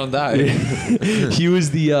else you don't die. He was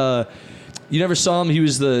the. You never saw him. He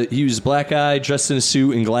was a black guy dressed in a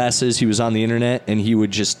suit and glasses. He was on the internet and he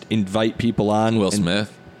would just invite people on. Will and-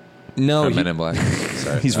 Smith. No, Or Men in Black.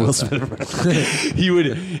 Sorry. he's Will Smith. He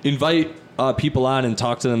would invite people on and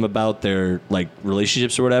talk to them about their like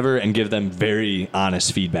relationships or whatever, and give them very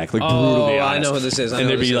honest feedback, like brutally honest. I know who this is. And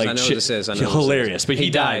they'd be like, hilarious. But he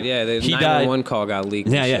died. Yeah, the He 911 call got leaked.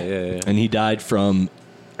 Yeah, and yeah, shit. yeah. And he died from.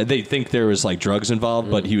 They think there was like drugs involved,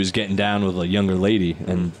 but he was getting down with a younger lady,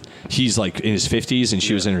 and he's like in his 50s, and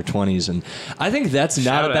she was in her 20s, and I think that's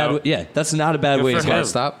not Shout a bad. out. Yeah, that's not a bad way to for go. him.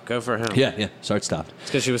 Stop. Go for him. Yeah. Start stop. It's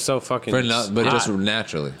because she was so fucking. But just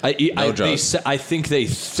naturally. No drugs. I think they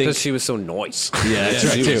think. because she was so nice. Yeah, that's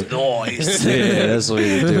right she too. was nice. Yeah, that's the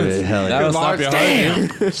way to do it. Hell yeah. That'll stop your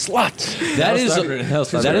heart.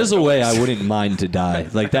 That is a way I wouldn't mind to die.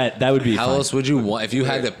 Like that would be. How fine. else would you want if you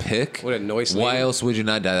had to pick? What a noise Why lady. else would you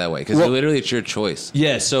not die? die that way because literally it's your choice.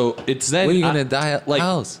 Yeah, so it's then. What are you gonna die at? Like,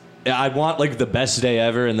 else? I'd want like the best day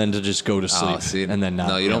ever, and then to just go to sleep, and then not.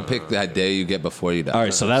 No, you don't pick that day you get before you die. All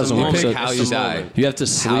right, so that doesn't you work. pick So how you die. You have to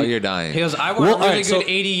sleep. How you're dying. He goes, I want a really good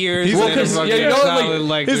 80 years. Well, and a 'cause, fucking you know,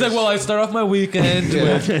 solid, He's like, well, I start off my weekend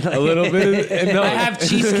with a little bit. And I have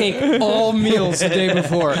cheesecake all meals the day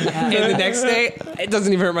before, and the next day it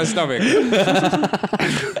doesn't even hurt my stomach.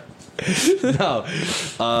 No,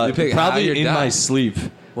 You pick how probably you're in dying. my sleep.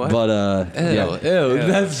 What? But Ew,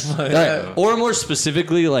 that's funny. Or more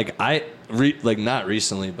specifically, like like not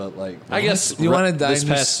recently, but like I guess You want to die this in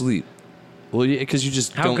your past sleep. Well, yeah, because you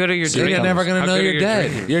just How don't good are your see it drinking? You're coming. never going to know good are you're your dead.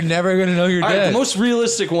 drinking? You're never going to know you're All right, dead. the most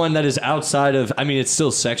realistic one that is outside of, I mean, it's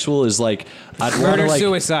still sexual, is like I'd want Murder, to like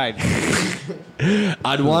suicide.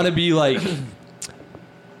 I'd want to be like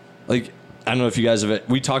I don't know if you guys have.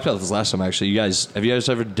 We talked about this last time. Actually, have you guys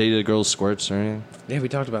ever dated a girl squirts or anything? Yeah, we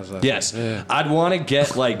talked about this. Yes, I'd want to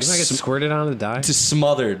get like You want to get squirted on to die? to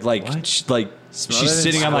smothered, like Smothered she's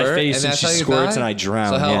sitting and on my squirt, face and that's she how you squirts die? and I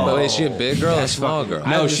drown. So how, yeah. but is she a big girl or a small girl?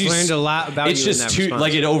 I No, just she's learned a lot about it's you in just that too response.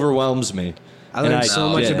 like it overwhelms me. I learned so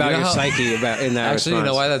much yeah. about You know your how- psyche about in that Actually, you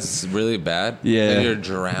know response. why that's really bad? Yeah. That you're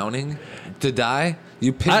drowning to die.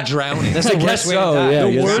 You pick drowning. That's the worst way to so, die. yeah, I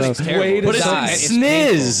The guess worst so. way to But it's die. like It's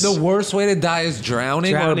sniz. The worst way to die is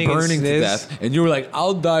drowning Drowning or and burning to sniz. death. And you were like,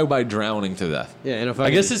 I'll die by drowning to death. Yeah, and if I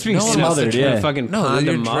guess it's being smothered. Yeah, Yeah, fucking No, pond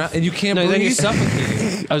then them you're off. and you can't No, then breathe. you're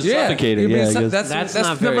suffocating. I was suffocating. you're Yeah, being I guess. That's that's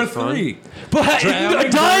not very number fun. 3. But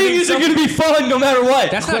dying isn't going to be fun no matter what.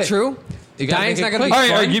 That's not true. You gotta Dying's make not it going to be quick. all right,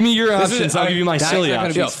 all fun. right, give me your This is- options. I'll give you my Dying's silly not gonna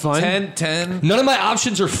options. be fun. 10. None of my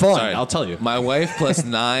options are fun. Sorry. I'll tell you. My wife plus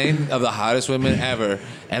 9 of the hottest women ever,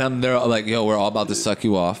 and I'm there like, yo, we're all about to suck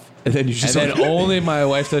you off. And then you just And then only my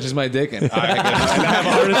wife touches my dick, and I have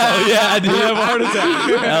a heart attack. oh yeah, I do have a heart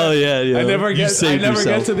attack. Hell yeah, yeah. I never You get saved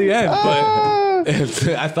yourself. to the end,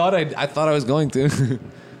 but I thought I was going to.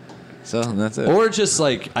 So that's it. Or just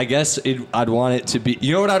like, I guess I'd want it to be.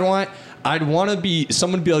 You know what I'd want? I'd want to be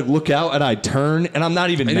someone to be like, look out, and I'd turn, and I'm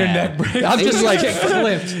not even And your mad. neck breaks. I'm just like,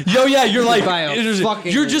 yo, yeah, you're like, By a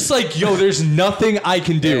fucking- you're just like, yo, there's nothing I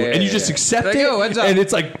can do, Yeah, yeah, and you yeah, just yeah. accept Like, it, yo, what's up? and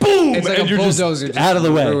it's like, boom, It's like and a you're bulldozer just just out of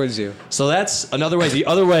the way. ruins you. So that's another way. The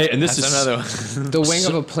other way, and this That's is another one. The wing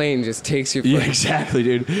of a plane just takes your yeah, foot. exactly,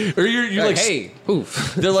 dude. Or you're like, hey,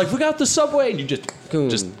 poof. they're like, look out the subway, and you just Boom.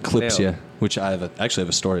 clips Nailed. you. Which I actually have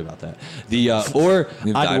a story about that. The or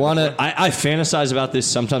You've I'd died want to. I fantasize about this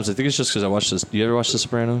sometimes. I think it's just because I watched this. You ever watch The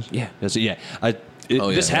Sopranos? Yeah. Yeah. This yeah,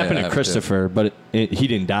 happened I to have Christopher, but he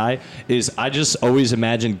didn't die. Is I just always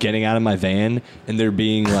imagine getting out of my van and there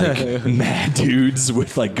being like mad dudes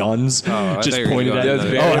with like guns I just thought you were pointed gonna at go me. into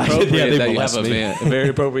Very that. appropriate they that you molest have a me. van. Very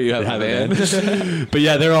appropriate you have a van. But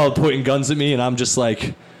yeah, they're all pointing guns at me, and I'm just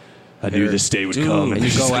like, I knew this day would come. And you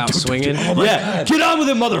go out swinging. Yeah, get on with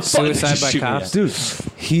it, motherfucker. Suicide Just by shoot me. cops. Dude,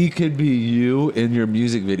 he could be you in your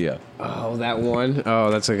music video. Oh, that one. Oh,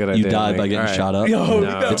 that's a good idea. You died by Nick. getting All right. shot up.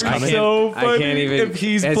 No, it's coming. I can't even. if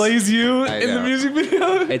he it's- plays you I in the know. music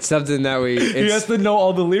video. It's something that we. He has It's, to know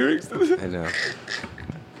all the lyrics. I know.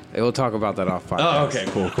 We'll talk about that off podcast. Oh, okay,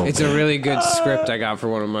 cool. It's a really good script I got for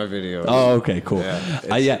one of my videos. Oh, okay, cool.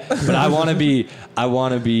 Yeah, But I want to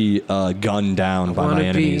be gunned down by my wanna be-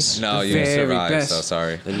 enemies. No, The you didn't very survive, best. so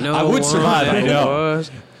sorry. No I would one survive, I ever know.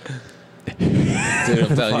 was. Dude,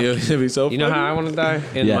 I'm telling you, it'd be so You know how I want to die?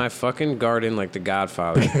 In Yeah. my fucking garden, like the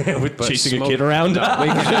Godfather. With But chasing smoke- a kid around.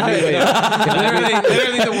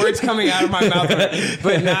 literally, the words coming out of my mouth,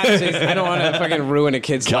 but not. I don't want to fucking ruin a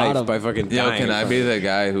kid's Got life him. by fucking Yo, dying. can I be the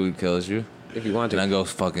guy who kills you? If you want And I to. go,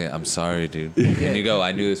 fuck it, I'm sorry, dude. And you go,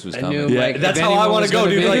 I knew this was I coming. knew, Yeah, like, that's if how I anyone wanna was go,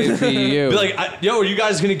 gonna dude. be, Like- it'd be you. Be like, yo, are you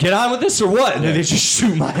guys gonna get on with this or what? And then they just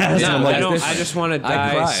shoot my ass. No, and I'm like, I just want to I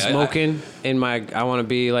die cry. smoking in my. I want to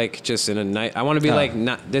be like just in a night. I want to be like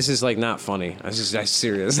not. This is like not funny. That's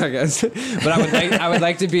serious, I guess. But I would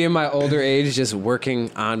like to be in my older age, just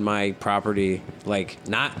working on my property, like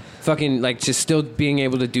not fucking like just still being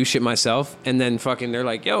able to do shit myself. And then fucking they're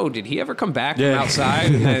like, yo, did he ever come back from Yeah.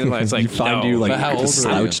 outside? And then it's like You find no. you, like, But how old were you?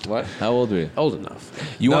 slouched. What? How old were you? Old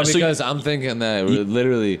enough. you No, want because I'm thinking that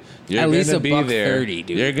literally you're At least gonna a be buck there. 30,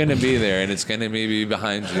 dude. You're gonna be there, and it's gonna be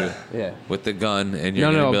behind you, Yeah. with the gun, and you're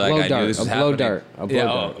No, gonna no, be a like, blow I dart, knew this a was blow happening. dart, a blow Yeah,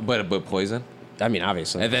 dart. but poison. I mean,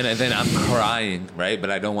 obviously. And then I'm crying, right? But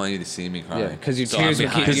I don't want you to see me crying. Yeah, 'cause your So tears I'm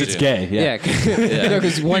will keep- behind because you. it's gay. yeah. Yeah.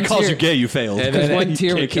 Because one He calls tear, you gay, you failed. And because then one you tear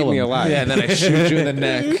can't would kill keep me him. alive. Yeah, and then I shoot you in the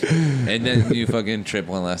neck, and then you fucking trip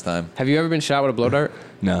one last time. Have you ever been shot with a blow dart?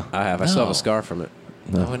 No. I have. I still have No. a scar from it.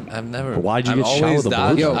 I've never. But why'd you I've get shot always with a blow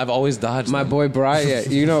dodged. dart? I've always dodged. My them. boy Brian, yeah,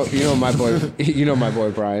 you know my boy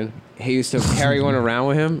Brian. he used to carry one around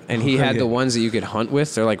with him, and he had the ones that you could hunt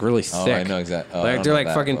with. They're like really thick. Oh, I know exactly. Oh, Like they're like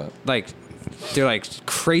fucking like they're like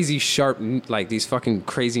crazy sharp, like these fucking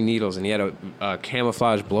crazy needles. And he had a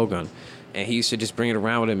camouflage blowgun, and he used to just bring it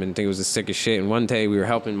around with him and think it was the sickest shit. And one day we were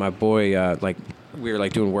helping my boy, like we were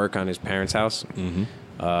like doing work on his parents' house.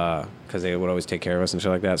 Because they would always take care of us and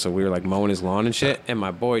shit like that. So we were like mowing his lawn and shit. And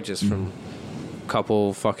my boy just from a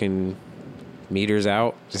couple fucking meters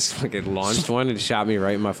out just fucking launched one and shot me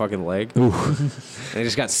right in my fucking leg. And it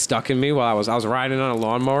just got stuck in me while I was riding on a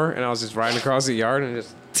lawnmower, and I was just riding across the yard and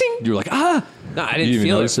just ting. You were like, ah. No, I didn't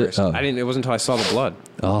feel it at first. Oh. I didn't. It wasn't until I saw the blood.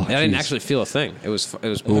 Oh, and I didn't jeez. actually feel a thing. It was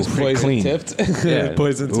pretty poison clean. tipped. Yeah,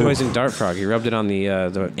 poison dart frog. He rubbed it on the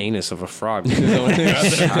anus of a frog. He rubbed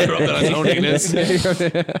it on his own anus.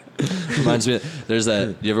 Reminds me, there's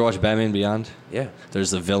that. You ever watch Batman Beyond? Yeah.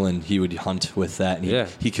 There's the villain. He would hunt with that. And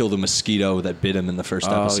he killed a mosquito that bit him in the first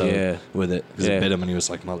episode with it. Because it bit him, and he was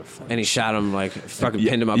like, motherfucker. And he shot him, like, fucking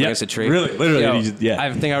pinned him up against a tree. Really, literally. Yo,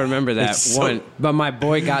 I think I remember that one. But my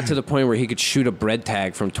boy got to the point where he could shoot a bread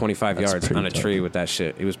tag from 25 yards on a tree with that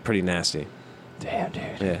shit. It was pretty nasty. Damn, dude.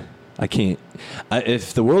 Yeah. I can't.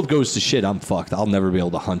 If the world goes to shit, I'm fucked. I'll never be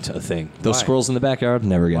able to hunt a thing. Those squirrels in the backyard,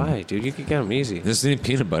 never again. Why, dude? You could get them easy. Just need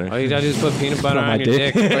peanut butter. All you gotta do is put peanut butter on your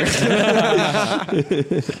dick.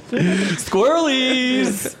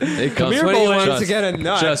 Squirrelies! They come. What do you want to get a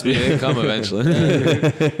nut? Trust me, they come eventually.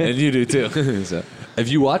 And you do too. So. Have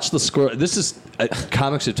you watched the squirrel? This is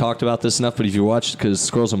comics have talked about this enough, but if you watch, because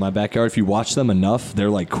squirrels in my backyard, if you watch them enough, they're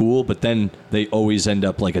like cool, but then they always end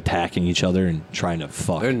up like attacking each other and trying to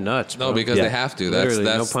fuck. They're nuts, bro. No, because they have to. That's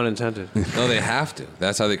no pun intended. No, they have to.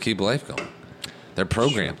 That's how they keep life going. They're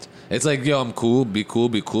programmed. It's like, yo, I'm cool, be cool,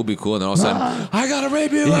 be cool, be cool, and then all of a sudden, I gotta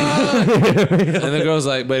rape you. And the girl's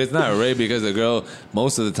like, but it's not a rape because the girl,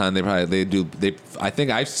 most of the time, I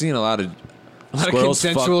think I've seen a lot of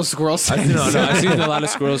consensual squirrel sex. I've seen a lot of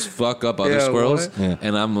squirrels fuck up other squirrels, Yeah.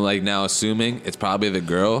 and I'm like now assuming it's probably the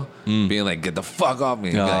girl being like, "Get the fuck off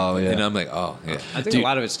me!" Oh, like, yeah. And I'm like, "Oh, yeah." I think a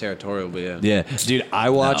lot of it's territorial, but yeah. Yeah, dude, I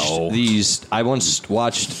watched I once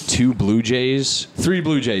watched 3 Blue Jays.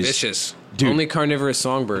 Vicious. Dude. Only carnivorous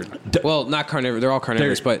songbird. Well, not carnivorous. They're all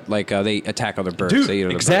carnivorous, but like they attack other birds. Dude, They eat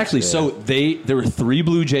other exactly. birds. Yeah. So there were 3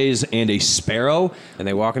 Blue Jays and a sparrow. And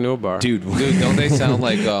they walk into a bar. Dude, Don't they sound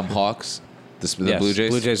like hawks? The Yes, Blue Jays.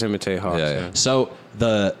 Blue Jays imitate hawks. Yeah. So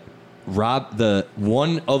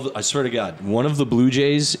I swear to God, one of the Blue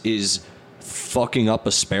Jays is fucking up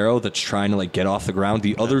a sparrow that's trying to like get off the ground.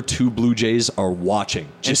 The other 2 Blue Jays are watching,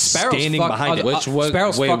 just sparrows standing fuck behind it.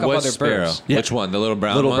 Sparrows fuck up other birds. Yeah. Which one? The little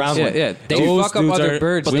brown Little ones? brown Yeah, one. yeah. They Those fuck up dudes other are-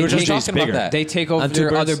 birds. but we They were just take- talking about that. They take over On two their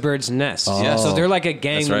birds? other birds' nests. Oh. So they're like a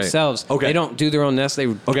gang That's right. themselves. Okay. They don't do their own nest.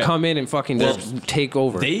 They come in and fucking just take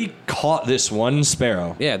over. They caught this one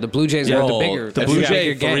sparrow. Yeah, the Blue Jays are the bigger. the the Blue bigger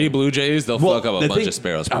Jay- gang. 3 Blue Jays, they'll fuck up a bunch of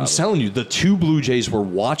sparrows. I'm Probably. telling you, the 2 Blue Jays were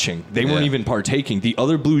watching. They weren't Yeah. even partaking. The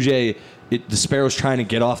other Blue Jay, the sparrow's trying to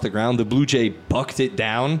get off the ground. The Blue Jay bucked it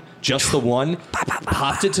down, just the one,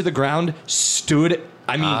 popped it to the ground,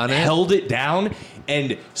 held it down,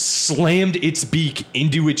 and slammed its beak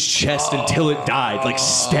into its chest until it died. Like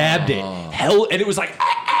stabbed it. And it was like,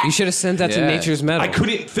 You should have sent that to Yeah. Nature's Metal. I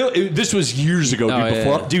couldn't feel it. This was years ago, dude. Oh, yeah,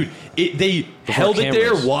 Before, yeah. dude, they held it there,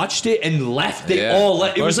 cameras. watched it, and left. They Yeah, all of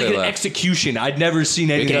left. It was course like they an left. execution. I'd never seen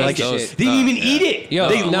anything Because like those- it. They didn't even eat it. Yo,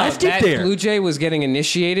 They no, left it that there. Blue Jay was getting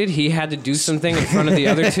initiated. He had to do something in front of the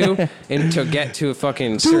other 2 and to get to a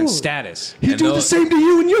fucking certain status. He's And doing the those- same to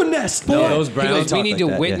you and your nest, boy. No, those He brown goes, we talk need like to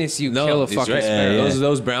that, witness you No, kill a he's fucking right. sparrow.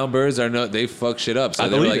 Those brown birds they fuck shit up. So I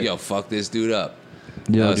they're believe like, it. yo, fuck this dude up.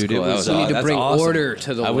 Yo, That was dude, cool. it That was. We need to that's bring awesome. order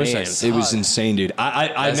to the I wish I land. saw It was insane, dude. I've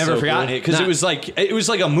That's never so forgotten cool. it because Nah. it was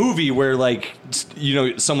like a movie where like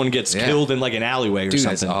someone gets Yeah. killed in like an alleyway or Dude,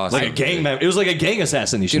 that's something. awesome. Like a gang member. It was like a gang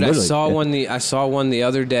assassination. Dude, literally. I saw one the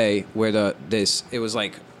other day where it was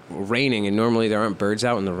like raining, and normally there aren't birds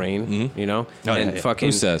out in the rain, you know. Oh, and yeah, yeah. fucking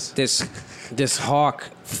Who says? this hawk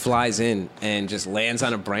flies in and just lands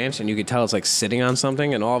on a branch, and you could tell it's like sitting on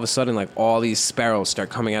something, and all of a sudden, like all these sparrows start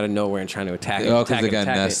coming out of nowhere and trying to attack it. Oh, attack because they it, got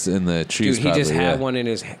attack nests it. in the trees. Dude, he just probably, had yeah. one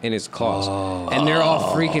in his claws, and they're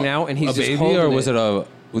all freaking out, and he's A just baby, holding or was it a?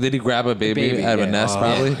 Did he grab a baby, out of a yeah. nest?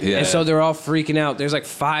 Probably. Yeah. And so they're all freaking out. There's like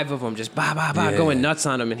 5 of them just going nuts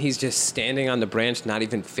on him, and he's just standing on the branch, not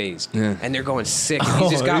even phased. Yeah. And they're going sick. And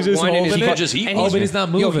he's just got he's just one in his holding butt. it? Just eat and one. But he's not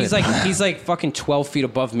Yo, moving. he's like fucking 12 feet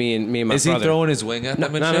above me and my Is he brother. throwing his wing at No,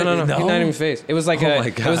 them? no, and shit? no. He's not even phased. It was like Oh my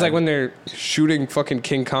it was like God. when they're shooting fucking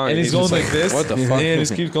King Kong, And he's just going like this. What the fuck? Yeah,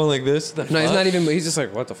 just keeps going like this. No, he's not even. He's just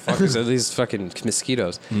like, what the fuck is these fucking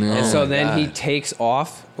mosquitoes? And so then he takes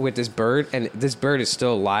off with this bird, and this bird is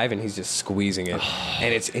still alive, and he's just squeezing it,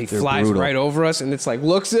 and it flies brutal. right over us, and it's like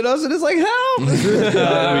looks at us, and it's like help.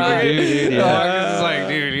 Dude, It's like,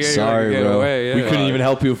 dude, you sorry, get bro. away. Yeah. We couldn't even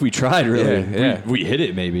help you if we tried. Really, Yeah. We hit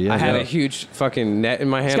it maybe. Yeah, I had a huge fucking net in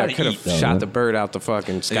my hand. I gotta could have eat, though, shot man. the bird out the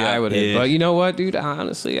fucking sky Yeah. with it. Yeah. But you know what, dude?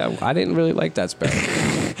 Honestly, I didn't really like that sparrow.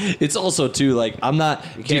 It's also too like I'm not.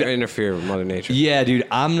 You can't interfere with Mother Nature. Yeah, dude,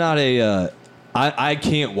 I'm not a. I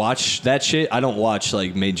can't watch that shit. I don't watch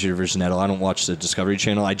like Major vs. Nettle. I don't watch the Discovery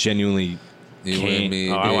Channel. I genuinely You can't. and me.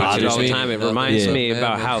 Oh, I watch it all the me. time. It reminds Yeah. me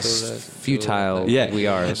about how futile Yeah, we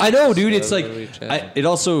are. I know, dude. It's like it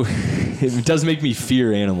also it does make me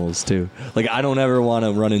fear animals too. Like I don't ever want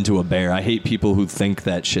to run into a bear. I hate people who think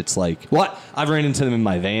that shit's like what. I've ran into them in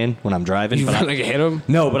my van when I'm driving. You but I, like hit him?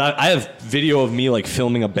 no, but I have video of me like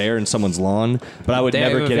filming a bear in someone's lawn. But I would They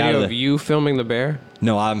never have a get out video of the. you filming the bear,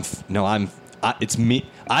 It's me.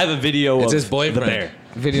 I have a video It's of his boyfriend. the bear.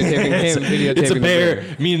 videotaping him, videotaping It's a the bear.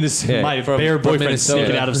 Me and this Yeah, my from bear boyfriend Minnesota.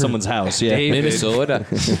 sneaking out of someone's house. Yeah. David. Minnesota.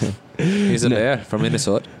 He's a bear from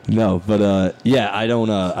Minnesota. No, but yeah, I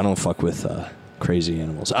don't fuck with crazy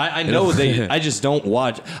animals. I know they. I just don't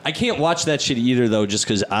watch. I can't watch that shit either though, just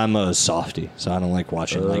because I'm a softie, so I don't like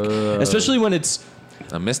watching like, especially when it's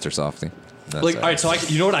I'm Mr. Softy. That's like, all right. So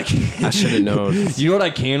you know what I can. I should have known. You know what I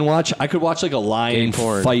can watch? I could watch like a lion Gay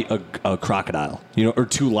porn. fight a crocodile. You know, or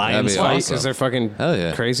two lions be fight. awesome. Because they're fucking Hell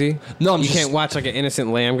yeah. crazy. No, I'm you just- can't watch like an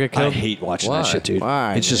innocent lamb get I killed. hate watching Why? that shit, dude.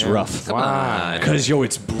 Why, It's just man? rough. Why? Because yo,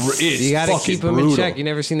 it's You gotta fucking keep them brutal. in check. You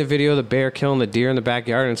never seen the video of the bear killing the deer in the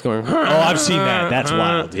backyard and it's going. Oh, I've seen that. That's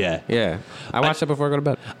wild. Yeah. Yeah, I watched that before I go to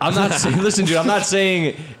bed. I'm not saying. Listen, dude. I'm not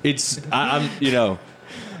saying it's. I'm. You know.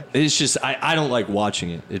 It's just I don't like watching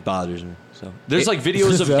it. It bothers me. So there's like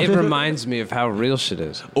videos of It reminds me of how real shit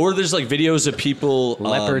is. or there's like videos of people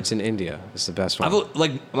Leopards in India is the best one.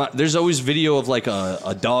 there's always video of like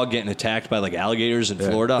a dog getting attacked by like alligators in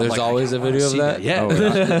Florida. I'm There's like, I always kinda a video wanna of see that?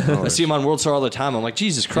 Yeah, Oh, I see them on World Star all the time. I'm like,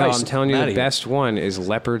 Jesus No, Christ! I'm telling you, I'm the outta here. best one is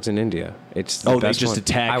leopards in India. It's the Oh, they best just one.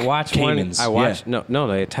 attack I watch caimans. one. I watch Yeah. no,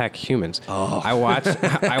 they attack humans. Oh. I watch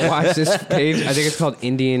this page. I think it's called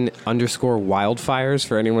Indian_wildfires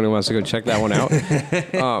for anyone who wants to go check that one out.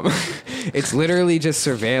 It's literally just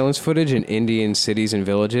surveillance footage in Indian cities and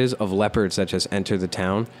villages of leopards that just enter the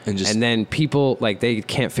town, And just- then people like they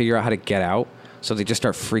can't figure out how to get out. So they just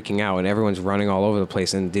start freaking out, and everyone's running all over the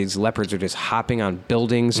place. And these leopards are just hopping on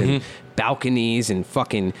buildings and balconies and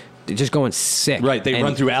fucking just going sick. Right, they And-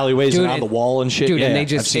 run through alleyways and on the wall and shit. Dude, Yeah, and they I've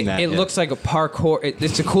just seen that, it yeah. looks like a parkour.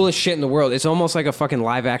 It's the coolest shit in the world. It's almost like a fucking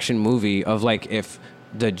live action movie of like if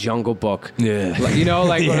the Jungle Book. Yeah. Like, you know,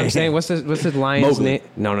 like what Yeah. I'm saying. What's the lion's Mowgli. name?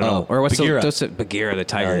 No. Oh, Or what's Bagheera. the Bagheera the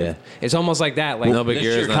tiger? Oh, yeah. It's almost like that. Like No,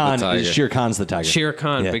 Bagheera is not the tiger. Shere Khan's the tiger. Shere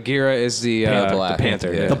Khan. Yeah. Bagheera is the Black panther.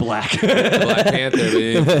 Panther, yeah. The black. Black Panther.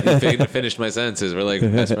 You finished my sentences. We're like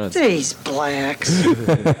best friends. These blacks.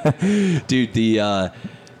 Dude,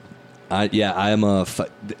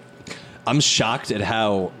 I'm shocked at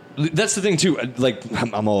how. That's the thing too. Like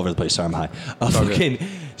I'm all over the place. Sorry, I'm high. Fucking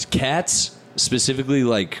cats, specifically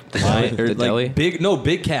like lion, or The like deli?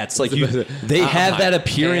 big cats. Like they have that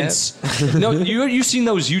appearance. No, you've seen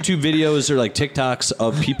those YouTube videos or like TikToks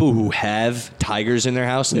of people who have tigers in their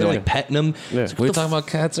house and they're like petting them. Yeah. It's like, We were what the talking about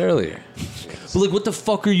cats earlier. But like, what the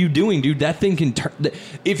fuck are you doing, dude? That thing can turn.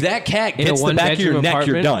 If that cat gets the back of your neck,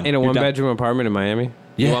 you're done. In a You're done. one-bedroom apartment in Miami.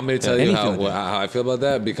 Yeah. You want me to tell you Anything like that. how I feel about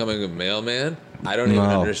that? Becoming a mailman? I don't even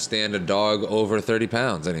No. understand a dog over 30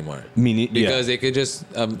 pounds anymore. Yeah. Because it could just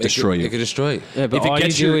Destroy you. It could destroy you. Yeah, but If it all you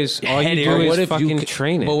gets do your is head area- What if fucking you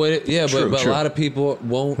train it. But what, yeah, True, but true. a lot of people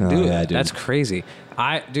won't Oh, do yeah, that. dude. That's crazy.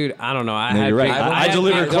 I don't know. I No, had you're right. big, I had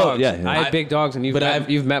deliver big clothes. dogs. Yeah, yeah. I have big dogs, and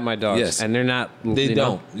you've met my dogs, Yes. and they're not. They you know,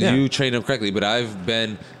 don't. yeah. You train them correctly, but I've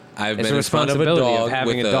been It's a in front of a responsibility dog of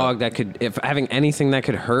having with a dog that could, if having anything that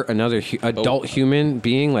could hurt another adult human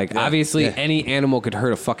being. Like Yeah. obviously, Yeah. any animal could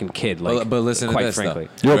hurt a fucking kid. Like, but listen quite to this, frankly.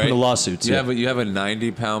 though. You're open to lawsuits, You yeah. have a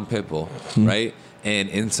 90-pound pit bull, Hmm. right? And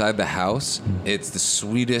inside the house, it's the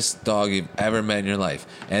sweetest dog you've ever met in your life.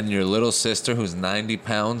 And your little sister, who's 90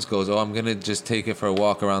 pounds, goes, "Oh, I'm gonna just take it for a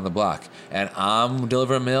walk around the block." And I'm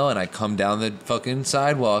delivering mail, and I come down the fucking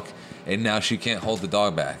sidewalk, and now she can't hold the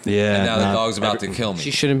dog back. Yeah, and now nah. the dog's about to kill me.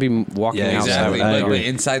 She shouldn't be walking Yeah, outside. Exactly, with a I but, dog. but agree.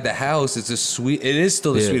 inside the house, it is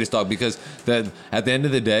still the Yeah. sweetest dog because at the end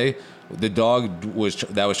of the day, the dog was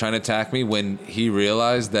trying to attack me when he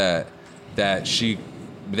realized that she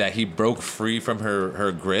that he broke free from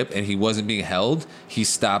her grip and he wasn't being held, he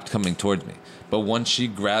stopped coming towards me. But once she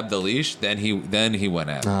grabbed the leash, then he went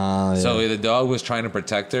at her. So the dog was trying to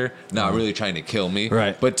protect her, not really trying to kill me.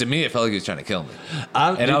 Right. But to me, it felt like he was trying to kill me.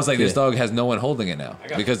 I was like, this dog has no one holding it now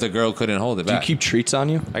because the girl couldn't hold it Do you back. keep treats on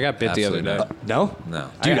you? I got bit Absolutely the other day. not. No? No.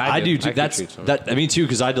 Dude, I do. I keep That's treats on that. Me too,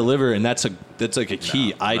 because I deliver, and that's like a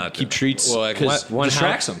key. I not keep good. treats Well, like, because One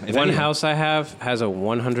distracts house, them. if one anything. house I have has a I got a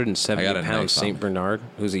 170 pound nice Saint one. Bernard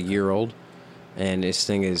who's a year old, and this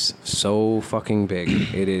thing is so fucking big.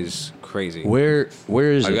 It is crazy. Where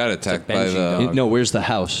is I it? got attacked by Benji the. dog. No, where's the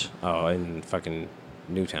house? Oh, in fucking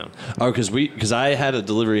Newtown. Oh, because I had a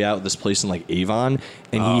delivery out at this place in like Avon,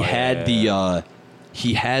 and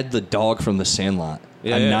he had the dog from the Sandlot.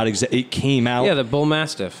 Yeah, I'm yeah. not exact. It came out. Yeah, the bull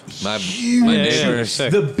mastiff. My Yeah, neighbors.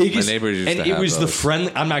 sick. the biggest. My neighbors used and to it have was the those.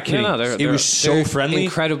 friendly. I'm not kidding. No, it was so they're friendly.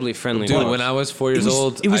 incredibly friendly. Dude, dogs. when I was 4 years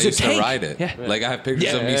old, it was I used a tank. to ride it. Yeah. Like I have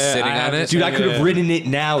pictures of me Yeah, sitting I on have it. this- Dude, I could have Yeah. ridden it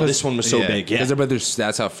now. This one was so big. Yeah. because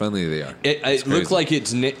that's how friendly they are. It looked crazy. like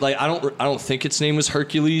its like I don't think its name was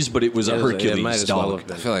Hercules, but it was a Yeah, it Hercules might as well dog. have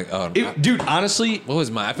been. I feel like Dude, honestly, what was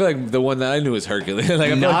mine? I feel like the one that I knew was Hercules. Like I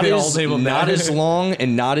feel not like they all as named him not that. as long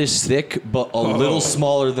and not as thick, but a little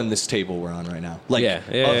smaller than this table we're on right now. Like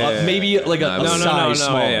maybe like a No, size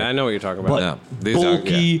smaller. Yeah, I know what you're talking about. But No, these are-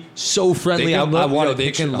 bulky, so friendly. They I can look, want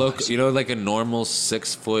they can look, like a normal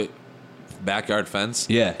 6 foot backyard fence.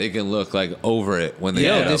 Yeah. they can look like over it when they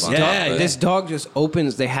Yo, get this up. dog, on top of it. this dog just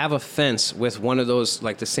opens. They have a fence with one of those,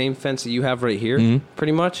 like the same fence that you have right here, Mm-hmm.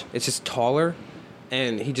 pretty much. It's just taller,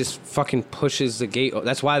 and he just fucking pushes the gate.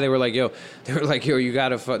 That's why they were like, "Yo," you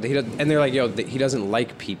gotta. And they're like, "Yo," he doesn't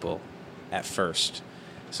like people at first.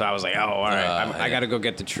 So I was like, "Oh, all right, I got to go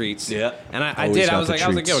get the treats." Yeah. and I Always did. got I was the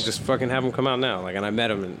like, "Yo, treats. just fucking have him come out now." Like, and I met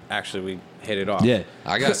him, and actually we hit it off. Yeah.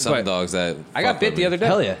 I got some But dogs that I got fuck bit with the me. other day.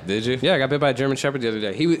 Hell yeah. Did you? Yeah, I got bit by a German Shepherd the other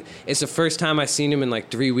day. It's the first time I seen him in like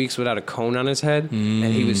 3 weeks without a cone on his head, and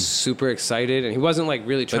he was super excited, and he wasn't like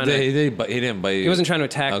really trying But to. he didn't bite you. He wasn't trying to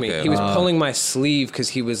attack me. Okay. He was pulling my sleeve because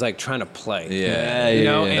he was like trying to play. Yeah, You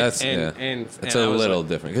know, yeah. and, That's and it's I a was little like-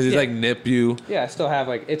 different because he's Yeah. like nip you. Yeah, I still have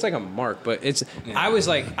like it's like a mark, but it's. I was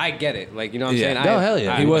like, I get it. Like you know what I'm Yeah. saying? No, hell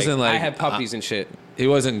yeah. He wasn't like- I had puppies and shit. He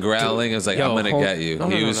wasn't growling. It was like Yo, I'm gonna hold- get you. No,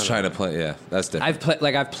 no, he no, was no, no. trying to play. Yeah, that's different.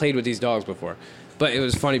 I've played with these dogs before, but it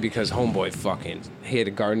was funny because homeboy fucking he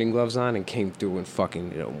had gardening gloves on and came through and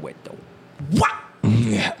fucking wet the what?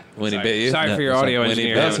 Yeah. When he bit you. Sorry for your audio When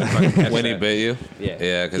he engineer. bit having to fucking catch when he that. bit you. Yeah,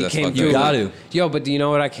 Yeah, because He that's came fucked through. up. Got to. Yo, but do you know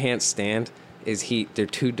what I can't stand? Is their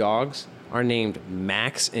two dogs are named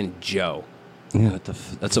Max and Joe. Yeah,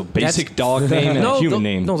 that's a basic dog name and a human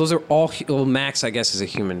name. No, those are all. Well, Max, I guess, is a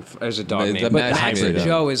human, is a dog The name. But Max Max and hybrid.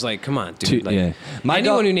 Joe is like, come on, dude. Like, yeah. My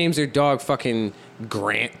anyone dog- who names their dog fucking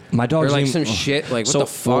Grant, My dog's or like name- some shit. Like, what So, the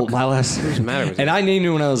fuck? well, my last, What's the matter with and you? I named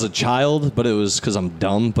it when I was a child, but it was because I'm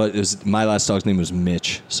dumb. But it was my last dog's name was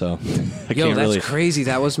Mitch, so I Yo, can't that's really. crazy.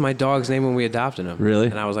 That was my dog's name when we adopted him. Really?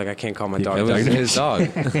 And I was like, I can't call my dog. It was that. his dog.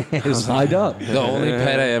 It was my dog. The only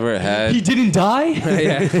pet I ever had. He didn't die.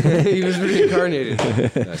 Yeah, he was reincarnated.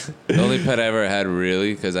 The only pet I ever had,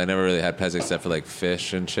 really, because I never really had pets except for like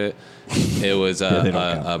fish and shit. It was they don't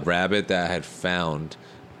count. a rabbit that I had found.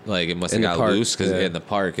 Like it must have In the got park, loose because yeah. in the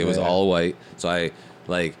park it was Yeah. all white. So I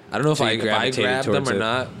don't know So you if I gravitated grabbed them towards or it.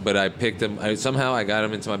 not, but I picked him. Somehow I got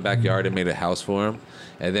him into my backyard and made a house for him,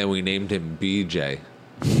 and then we named him BJ.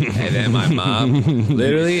 And then my mom,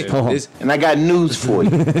 literally, this, And I got news for you.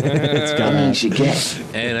 That means you get.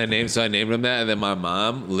 and I named him that, and then my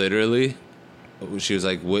mom, literally, she was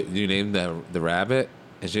like, "What you named the rabbit?"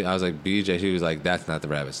 And I was like, BJ. She was like, "That's not the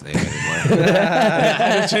rabbit's name anymore." I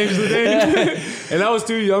had to change the name, and I was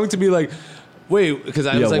too young to be like, "Wait," because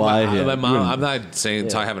I Yeah, was like, why? my Yeah. mom. I'm not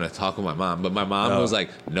saying having a talk with my mom, but my mom was like,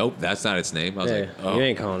 "Nope, that's not its name." I was Yeah, like, "Oh, you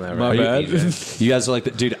ain't calling that my right. bad." You guys are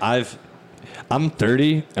like, dude. I'm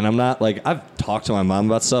 30, and I'm not like I've talked to my mom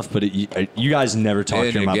about stuff, but you guys never talk to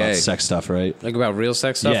And your you're mom about gay. sex stuff, right? Like about real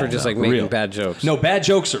sex stuff, Yeah, or just no, like making real. bad jokes? No, bad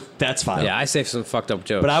jokes that's fine. Yeah, I say some fucked up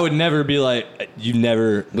jokes. But I would never be like, you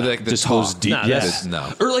never But, like, the disclose talk. deep. Nah, Yes, no.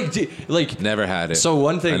 or like Never had it. So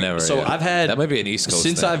one I thing. never, so yeah. I've had that might be an East Coast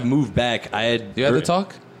since thing. I've moved back. I had You had the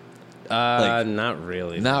talk? not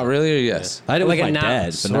really. Not really, or yes? I had it with like my not, dad,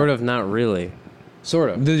 but sort of, not really.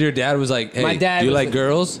 Sort of. Your dad was like, "Hey, My dad do you was like like-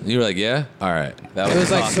 girls?" And you were like, "Yeah." All right. That It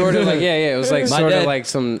was like sort of like it was like My sort dad of like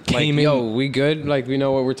some like came in- yo, we good, like we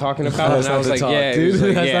know what we're talking about, and I was like, talk, yeah, dude. he was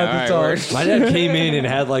like, That's yeah, not the all right, talk. word. My dad came in and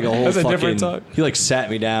had like a whole That's a fucking. different talk. He like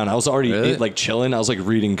sat me down. I was already Really? like chilling. I was like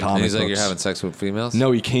reading comic And he's like, books. "You're having sex with females?"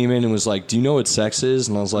 No, he came in and was like, "Do you know what sex is?"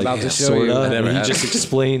 And I was like, About to "Yeah, show sorta." you. I never And he had just it.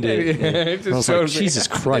 explained it. Yeah, it just And I was like, showed me. Jesus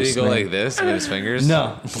Did he Christ, go man. like this with his fingers?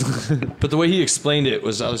 No, but the way he explained it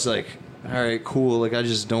was, I was like, all right, cool. Like, I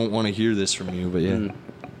just don't want to hear this from you. But yeah,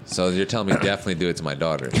 So you're telling me definitely do it to my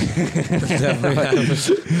daughter. I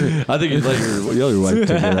think you'd let your other wife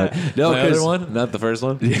take that. No, My 'cause other one, not the first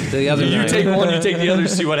one. The other you nine. take one, you take the other,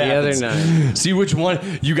 see what The other happens. 9. See which one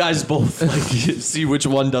you guys both like, see which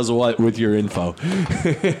one does what with your info.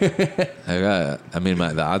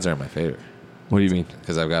 The odds are in my favor What do you mean?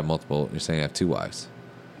 because I've got multiple. You're saying I have 2 wives.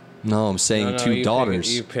 No, I'm saying No, 2 you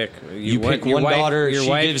daughters. Pick, You pick your one wife, daughter, Your she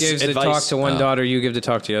wife gives gives the advice. talk to one daughter. You give the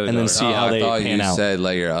talk to the other And then daughter. see how I they thought pan you out. said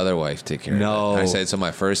let your other wife take care No. of it. I said so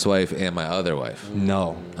my first wife and my other wife.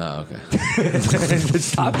 No. Oh, okay.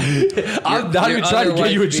 Stop. I'm not your even trying to other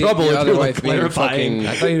get you in wife being- trouble your if other you're like wife being clarifying. fucking-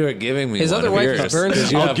 I thought you were giving me His one other of wife yours. is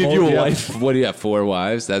Bernstein. I'll give you a wife. What do you have? 4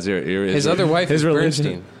 wives? That's your His other wife is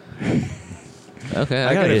religion. Bernstein. Okay,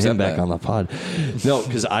 I gotta can get him accept back that. on the pod. No,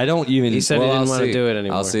 because I don't even. He said he I'll didn't want to see. do it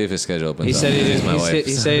anymore. I'll see if his schedule opens. He up. said he He's didn't. my He wife.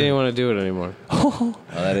 said he didn't want to do it anymore. Oh,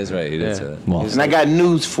 that is right. You did Yeah. say that. Well, And I got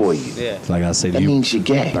news for you. Yeah, so I gotta say to That you, means you're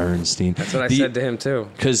gay. Bernstein. that's what I said to him too.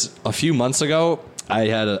 Because a few months ago, I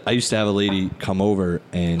used to have a lady come over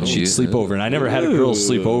and she'd geez. sleep over, and I never had a girl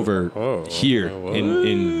sleep over Oh. here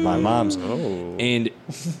in my mom's. And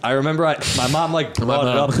I remember my mom like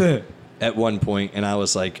brought it up at one point, and I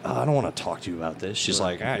was like, I don't want to talk to you about this. She's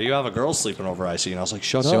like, you have a girl sleeping over, I see. And I was like,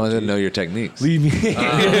 shut She up. wanted to dude. know your techniques. Leave me.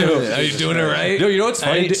 Are you doing it right? No, you know what's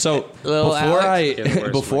funny? So Little Alex. Getting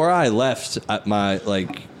worse, before I left at my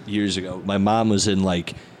years ago, my mom was in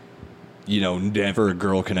never a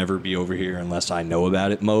girl can ever be over here unless I know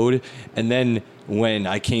about it mode. And then when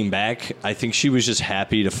I came back, I think she was just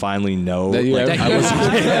happy to finally know. That you like, ever-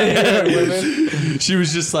 I was, she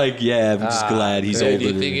was just like, yeah, I'm just glad he's Do older.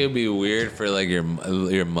 you think it would be weird for like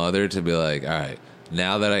your mother to be like, all right,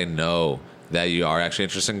 now that I know that you are actually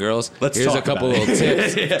interested in girls, Let's here's a talk couple about little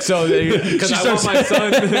it." tips. So because I want my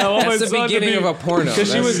son, That's the beginning of a porno.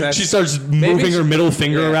 She starts moving her middle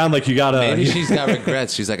finger around like you gotta. maybe she's got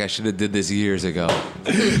regrets. She's like, I should have did this years ago.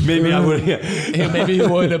 maybe I would. Yeah. Maybe you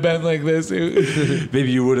wouldn't have been like this.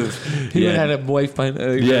 Maybe you would have. He would have had a wife by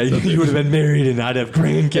now. Yeah, you would have been married and I'd have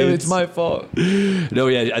grandkids. It's my fault. No,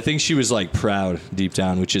 yeah, I think she was like proud deep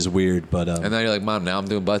down, which is weird, but And now you're like, Mom, now I'm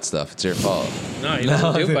doing butt stuff. It's your fault. No, he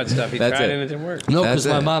doesn't do butt stuff. He That's tried it. and it didn't work. no, because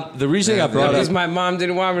That's my it. mom. The reason I got brought Because up, my mom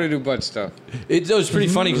didn't want me to do butt stuff. it was pretty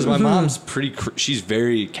funny because my mom's she's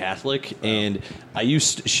very Catholic, and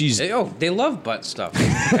she's. They love butt stuff.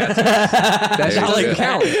 That shit doesn't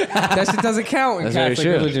count. That shit doesn't count in That's very Catholic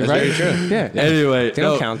true. religion, That's right? very true. Yeah. Anyway, They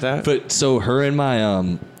don't count that. But so her and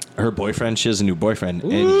my her boyfriend, she has a new boyfriend,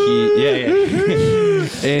 and he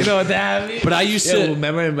and, You know what that means? But I used to.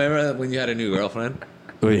 remember when you had a new girlfriend?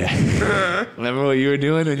 Oh yeah. Remember what you were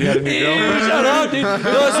doing when you had a new girlfriend? Shut up, dude. No,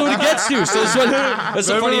 that's what it gets to. So that's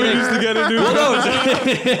the funny thing. Used to get a new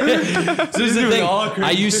so this is the thing.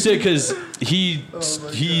 I used to, because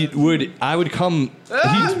I would come,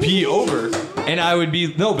 he'd pee over, and I would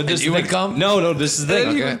be, no, but this is you the would thing. come? No, this is the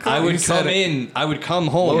thing. Okay. I You would said come it. in, I would come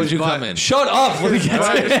home. What would you come in? Shut up. Let me get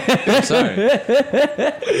to I'm sorry.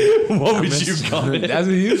 it. What would you come in? That's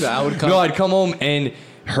what you said. I would come. No, I'd come home and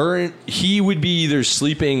he would be either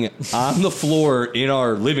sleeping on the floor in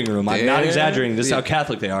our living room. I'm not Yeah. exaggerating. This is how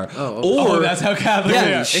Catholic they are. Oh, that's how Catholic Yeah,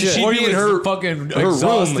 they are. and she'd be in her fucking her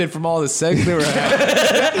exhausted room. from all the sex they were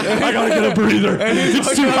having. I gotta get a breather.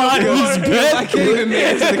 It's too hot in this bed. I can't even make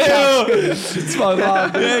it to the couch. It's my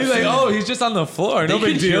mom. Yeah, he's like, oh, he's just on the floor. No They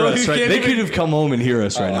big could hear deal. us, He right? can't They even- could have come home and hear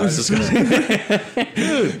us right now. It's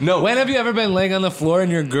disgusting. No, When have you ever been laying on the floor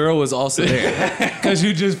and your girl was also there? Because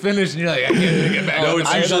you just finished and you're like, I can't even get back. no,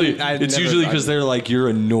 up. it's usually because they're like, you're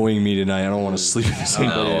annoying me tonight. I don't want to sleep in the same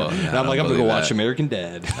No, bed. I And I'm don't like, I'm gonna go believe watch that. American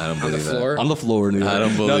Dad. I don't believe that. floor? On the floor. I don't Not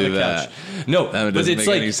on the believe couch. that. No, That but doesn't it's make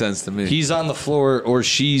like any sense to me. He's on the floor, or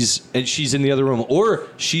she's in the other room, or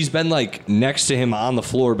she's been like next to him on the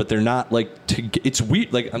floor, but they're not like. It's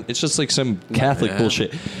weird. Like it's just like some Catholic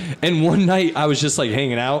bullshit. And one night I was just like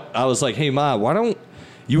hanging out. I was like, hey Ma, why don't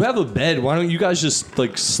you have a bed? Why don't you guys just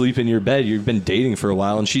like sleep in your bed? You've been dating for a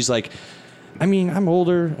while. And she's like, I mean, I'm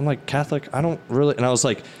older. I'm like Catholic. I don't really. And I was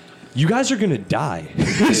like, you guys are gonna die.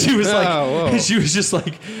 She was like, she was just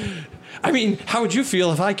like, I mean, how would you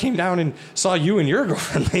feel if I came down and saw you and your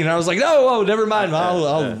girlfriend? And I was like, no, never mind.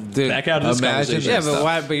 I'll back out of this conversation. Yeah, but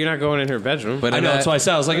why? But you're not going in her bedroom. But I know, that's why I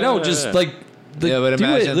said, I was like, no, just like, but do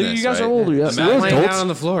imagine it. this, You guys right? are older. Yeah. Imagine We're laying adults. down on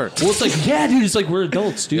the floor. Well, it's like, yeah, dude, it's like we're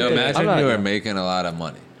adults, dude. Yo, imagine I'm you not- were making a lot of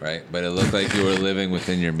money, right? But it looked like you were living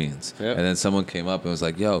within your means. Yep. And then someone came up and was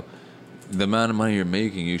like, yo, the amount of money you're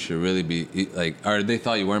making, you should really be, like, or they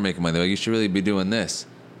thought you weren't making money. They're like, you should really be doing this.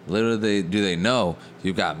 Little do they know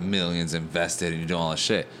you've got millions invested and you're doing all this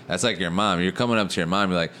shit. That's like your mom. You're coming up to your mom,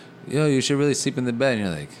 you're like, yo, you should really sleep in the bed. And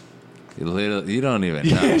you're like, you don't even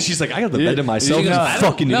know. Yeah, she's like, I got the bed to myself. She You goes,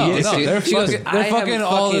 fucking no, idiot. no, they're fucking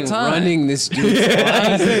all the time. Running this dude's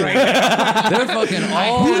life right now. They're fucking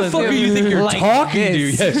all Who the the fuck time. are you think you're Like talking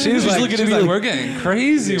to? this. Yeah, she's looking at me like, we're getting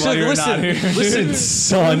crazy she's while like, you're listen, not here. listen,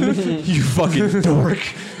 son, you fucking dork.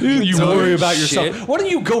 You worry about yourself. shit. Why don't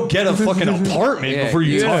you go get a fucking apartment before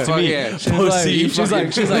you talk to me? Yeah. Pussy. She's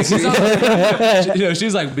like,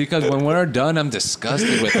 she's like, because when we're done, I'm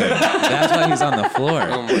disgusted with him. That's why he's on the floor.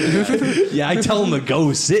 Oh my God. Yeah, I tell him to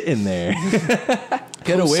go sit in there.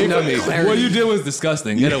 Get away from me. clarity. What you did was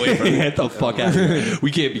disgusting. Get away from me. Get the fuck out of here. We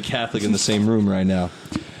can't be Catholic in the same room right now.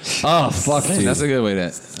 Oh, fuck, dude. That's a good way to.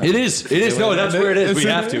 It is. It is. No, that's where it is. We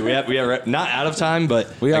have to. We are not out of time,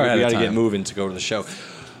 but We are out we of got to get time. moving to go to the show.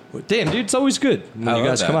 Damn, dude, it's always good when I you love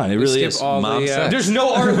guys that. come on. It We really skip is. all Mom the, sex. There's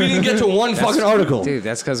no art. We didn't get to one fucking article. Dude,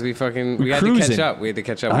 that's because we had to cruising. catch up. We had to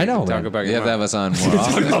catch up. I We know, had to talk man. about You your have to mom. have us on more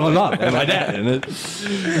often. I'm not. And my dad. And This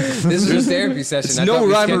is a therapy session. it's I no thought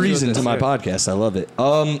we rhyme or scheduled reason this. to my podcast. I love it.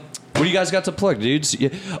 What do you guys got to plug, dudes? Yeah.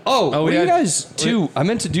 Oh, what do you guys too? I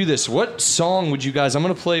meant to do this. What song would you guys? I'm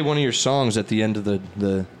gonna play one of your songs at the end of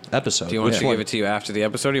the episode. Do you want me to give it to you after the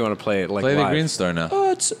episode, or you want to play it like Play the live? Green Star now.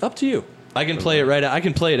 Oh, it's up to you. I can play it right. I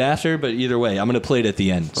can play it after, but either way, I'm gonna play it at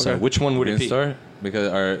the end. So, Okay. which one would Green it be? Star?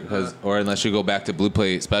 Or unless you go back to Blue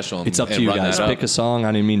Plate Special. And, It's up to and you run guys. that up. Pick a song.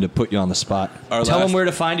 I didn't mean to put you on the spot. Our Tell them last- where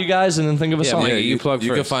to find you guys, and then think of a song. Mike, Yeah, you plug You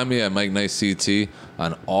can first. find me at Mike Nice CT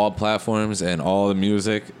on all platforms, and all the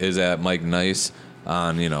music is at Mike Nice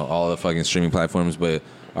on all the fucking streaming platforms. But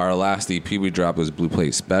our last EP we dropped was Blue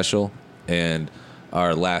Plate Special, and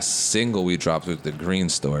our last single we dropped was The Green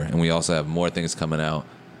Store, and we also have more things coming out.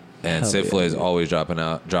 And Hell Sid yeah, Floyd is dude. always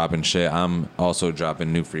dropping shit. I'm also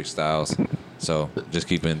dropping new freestyles, so just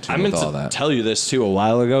keep in I tune meant with all to that. tell you this too a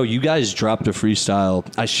while ago. You guys dropped a freestyle.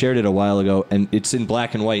 I shared it a while ago, and it's in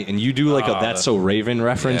black and white. And you do like a "That's So Raven"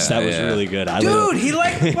 reference. Yeah, that was yeah. really good. Dude, he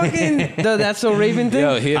liked fucking the That's So Raven thing.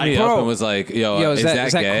 Yo, he hit me Bro, up and was like, "Yo, is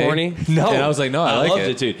that gay?" corny? No, And I was like, "No, I like loved it.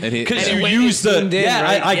 it, dude. And he- Because and you when you used the tuned in,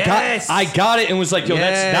 right? I got it and was like, yo,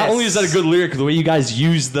 that's not only is that a good lyric, the way you guys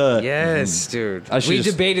use the Yes, dude. I should We just-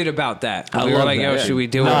 debated about that. I We were love like, that, yo, yeah. should we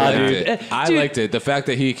do Nah, it? dude. I Dude. liked it. The fact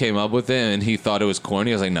that he came up with it and he thought it was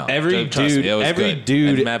corny, I was like, no. Every trust me, dude, it was every good.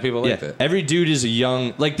 dude, And mad people liked it. Every dude is a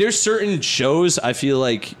young. Like, there's certain shows I feel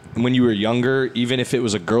like when you were younger, even if it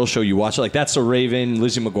was a girl show, you watch it. Like, That's So Raven,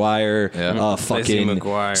 Lizzie McGuire, Yeah. fucking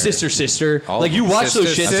McGuire. Sister. All Like, of you them. watch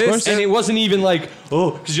those Sister, shits, Sister. and it wasn't even like,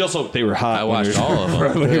 oh, because you also they were hot. I when watched we were- all of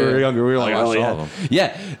them. when we were younger. We were I like, oh watched yeah, all of them.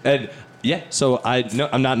 yeah, and yeah. So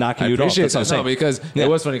I'm not knocking I you at all. appreciate That's what I'm that. saying. No, because Yeah. it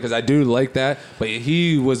was funny because I do like that, but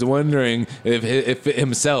he was wondering if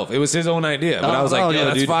himself, it was his own idea. But I was like, yeah,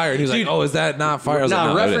 that's dude. fire. And he was Dude, like, oh, is that not fire? I was like,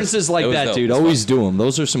 Nah, no, it is. references like It was that, dope. dude. It was Always do them.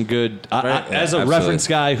 Those are some good. Right? Yeah, As a absolutely. reference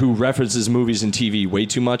guy who references movies and TV way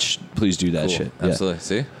too much, please do that Cool. shit. Yeah. Absolutely.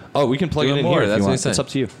 See? Oh, we can plug Do it it in more. here if That's you what want. he said. It's up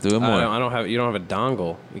to you. Do it more. I don't have. You don't have a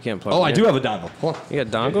dongle. You can't plug. Oh, it I in. do have a dongle. Hold on. You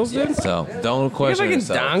got dongles, dude. So don't You got question fucking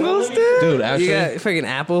yourself. dongles, dude. Dude, actually, you got fucking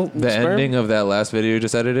Apple. the sperm? ending of that last video you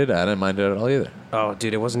just edited, I didn't mind it at all either. Oh,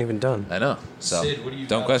 dude, it wasn't even done. I know. So Sid, what do you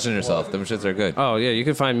don't got question to yourself. Them shits are good. Oh yeah, you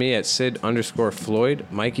can find me at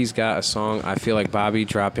Sid_Floyd. Mikey's got a song, I Feel Like Bobby,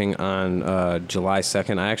 dropping on July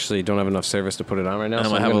 2nd. I actually don't have enough service to put it on right now. And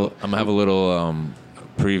so I'm gonna have a little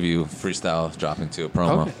preview freestyle dropping to a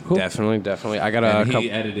promo. Okay, cool. Definitely. I got And a couple.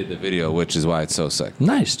 he edited the video, which is why it's so sick.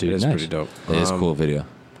 Nice, dude. It is nice. pretty dope. It is a cool video.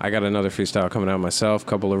 I got another freestyle coming out myself.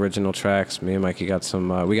 Couple original tracks. Me and Mikey got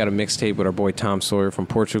some. We got a mixtape with our boy Tom Sawyer from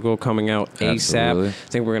Portugal coming out Absolutely. ASAP. I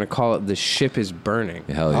think we're gonna call it "The Ship Is Burning."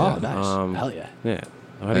 Hell yeah. Oh, nice. Hell yeah. Yeah.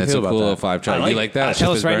 How do And you it's feel a about cool that? little 5-track. I like You like that? Tell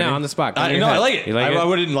Ship us is right burning? now on the spot. Go I ahead. know. I like it. You like I it?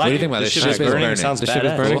 wouldn't lie. What do you think about The this? ship Ship is is burning? burning. It sounds The ship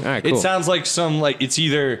is badass. burning? All right, It cool. sounds like it's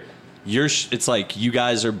either it's like you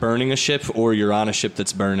guys are burning a ship or you're on a ship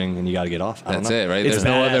that's burning and you got to get off. I don't That's know. it, right? It's There's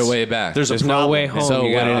no badass. other way back. There's There's a no problem. way home. So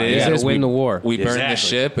you what gotta, it you is gotta is win the war. We burn the Exactly.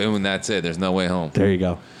 ship, and that's it. There's no way home. There you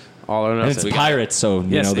go. All or And nothing. it's we got- pirates, so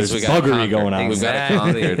Yes, there's we gotta buggery conquer. going on. We've got to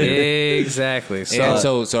conquer, dude. Exactly. So,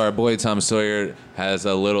 And so our boy Tom Sawyer has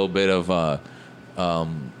a little bit of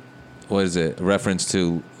what is it? Reference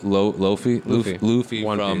to Luffy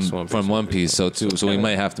One from One Piece. So too. So we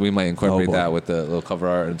might incorporate that with the little cover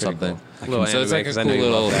art and something. Cool. So it's like a cool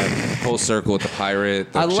little whole circle with the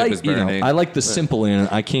pirate. The ship is burning. I like the simple anime.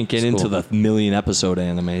 I can't get into the million episode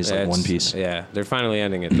animes like One Piece. Yeah, they're finally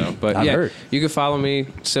ending it though. But I've heard. You can follow me,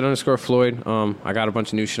 @Sid_Floyd. I got a bunch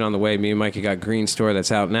of new shit on the way. Me and Mikey got Green Store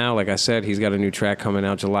that's out now. Like I said, he's got a new track coming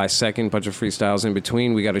out July 2nd. Bunch of freestyles in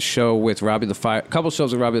between. We got a show with Robbie the Fire. A couple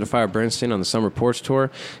shows with Robbie the Fire Bernstein on the Summer Porch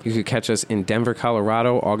Tour. You could catch us in Denver,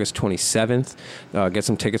 Colorado, August 27th. Get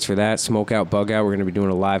some tickets for that. Smoke Out, Bug Out. We're going to be doing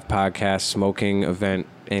a live podcast, smoking event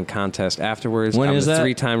and contest afterwards. When is that?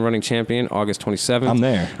 3-time running champion, August 27th. I'm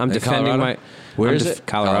there. I'm defending Colorado? my... Where is it?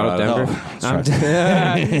 Colorado, Denver. Oh, that's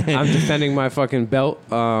I'm defending my fucking belt.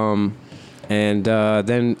 And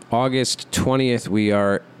then August 20th, we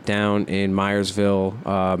are down in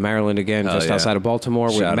Myersville, Maryland again, just outside of Baltimore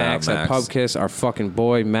with Shout Max out, at Max. Pubkiss, our fucking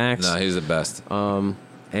boy, Max. No, he's the best.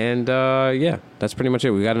 And that's pretty much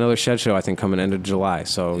it. We got another Shed Show, I think, coming end of July,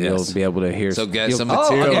 so Yes. you'll be able to hear. So get you'll- some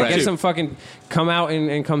material ready. Get some fucking. Come out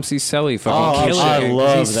and come see Selly fucking kill I it.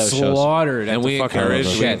 love He's those shows. slaughtered at And the we fucking encourage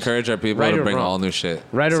Shed. our people Right to or bring wrong? all new shit.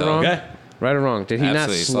 Right or So- wrong? Okay. Right or wrong? Did he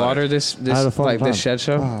Absolutely not slaughter this I had a fun time. this Shed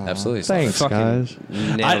Show? Absolutely. Thanks, Fucking guys.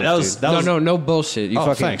 nailed That it, was- dude. that was- no bullshit. You Oh,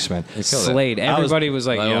 fucking thanks, man. killed it. slayed. Everybody was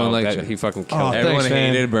like, Everyone yo, liked you. he fucking killed Oh, it. Everyone Thanks,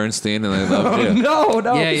 man. hated Bernstein and they loved you. No.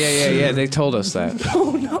 Yeah. They told us that.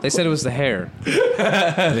 They said it was the hair.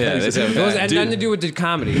 Yeah, they said It had nothing to do with the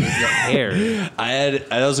comedy. It was the hair.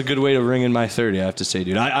 That was a good way to ring in my 30, I have to say,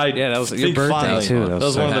 dude. Yeah, that was your think birthday, finally, too. That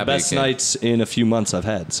was one of the happy best kid. nights in a few months I've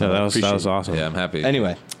had. So So that appreciate was it. awesome. Yeah, I'm happy.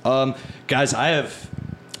 Anyway, guys, I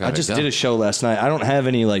just go. did a show last night. I don't have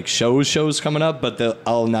any like shows coming up, but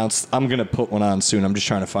I'll announce. I'm gonna put one on soon. I'm just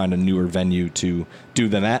trying to find a newer venue to do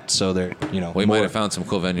them at, so they're We more- might have found some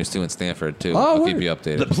cool venues too in Stanford too. Oh, I'll word. keep you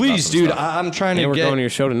updated. Please, Awesome dude. stuff. I'm trying And to we're get. going to your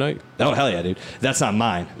show tonight. Oh hell yeah, dude! That's not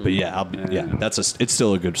mine, but yeah, it's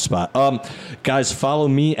still a good spot. Guys, follow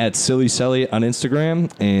me at Silly Selly on Instagram,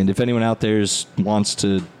 and if anyone out there wants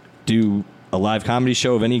to do a live comedy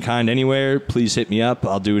show of any kind anywhere, please hit me up.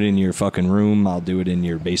 I'll do it in your fucking room. I'll do it in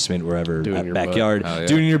your basement, wherever, Do it in your backyard. butt. Oh, yeah.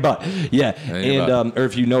 Do it in your butt. Yeah, In your and or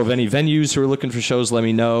if you know of any venues who are looking for shows, let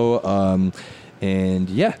me know.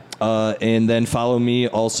 And then follow me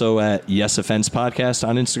also at Yes Offense Podcast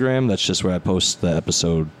on Instagram. That's just where I post the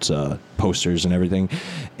episode posters and everything.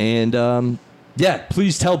 And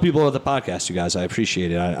please tell people about the podcast, you guys. I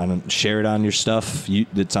appreciate it. I share it on your stuff.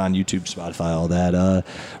 It's on YouTube, Spotify, all that.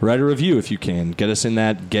 Write a review if you can. Get us in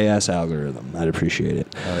that gay ass algorithm. I'd appreciate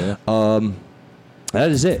it. Oh, yeah. That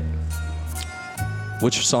is it.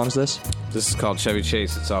 Which song is this? This is called Chevy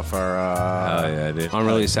Chase. It's off our dude.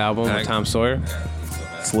 unreleased album with Tom Sawyer.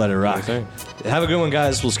 Let's let it rock. Okay. Have a good one,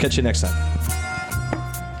 guys. We'll catch you next time.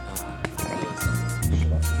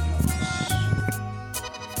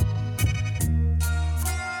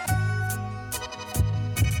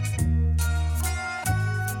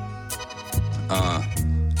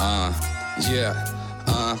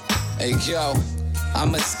 Hey yo,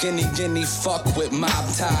 I'm a skinny guinea fuck with mob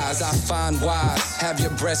ties. I find wise, have your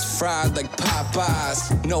breast fried like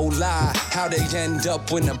Popeyes. No lie, how they end up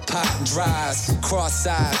when the pot dries.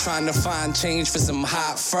 Cross-eyed, trying to find change for some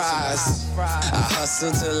hot fries. I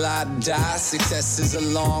hustle till I die. Success is a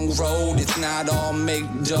long road. It's not all make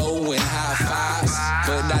dough and high fives,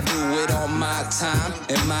 but I do it on my time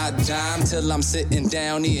and my dime till I'm sitting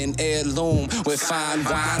down eating heirloom with fine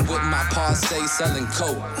wine with my parsay selling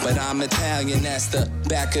coke. But I'm Italian, that's the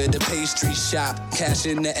back of the pastry shop, cash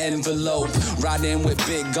in the envelope, riding with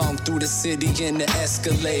Big Gum through the city in the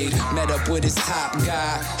Escalade. Met up with his top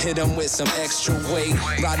guy, hit him with some extra weight,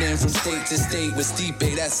 riding from state to state with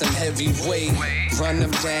Stipe, that's some heavyweight. Run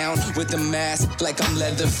him down with the mask like I'm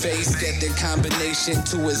Leatherface, get the combination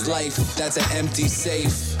to his life, that's an empty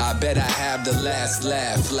safe. I bet I have the last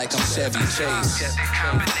laugh like I'm Chevy Chase. Get the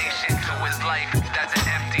combination to his life, that's an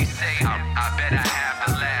empty safe. I bet I have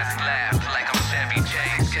the last laugh like I'm Chevy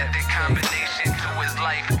Chase. Get the combination to his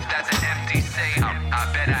life, that's an empty safe. I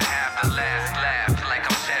bet I have the last laugh like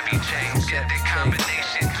I'm Chevy Chase. Get the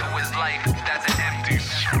combination to his life, that's an empty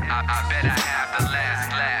safe. I bet I have the last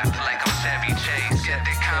laugh like I'm Chevy Chase. Get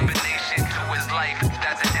the combination to his life,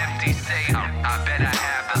 that's an empty safe. I bet I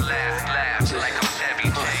have the last laugh like I'm Chevy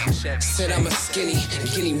Chase. Said I'm a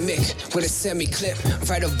skinny Mick with a semi-clip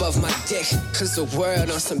right above my dick. Cause the world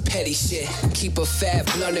on some petty shit. Keep a fat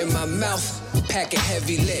blunt in my mouth, pack a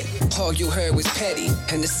heavy lit. All you heard was petty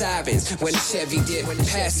and the sirens when the Chevy did.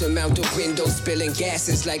 Pass him out the window, spilling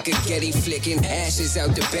gases like a Getty, flicking ashes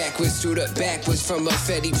out the backwards through the backwards from a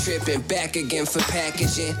Fetty trip and back again for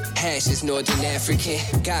packaging. Hashes Northern African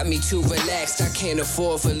got me too relaxed. I can't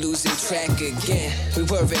afford for losing track again. We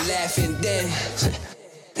weren't laughing then.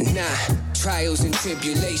 Nah, trials and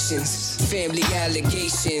tribulations, family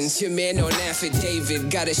allegations. Your man on affidavit,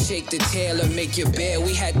 gotta shake the tail or make your bail.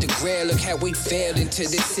 We had the grail, look how we failed into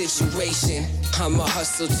this situation. I'ma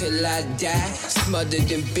hustle till I die, smothered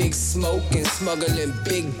in big smoke and smuggling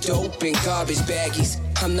big dope in garbage baggies.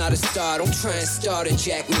 I'm not a star, don't try and start to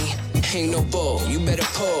jack me. Ain't no bull, you better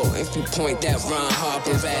pull if you point that Ron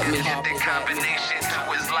Harper at me. Get the combination to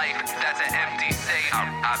his life, that's an empty safe.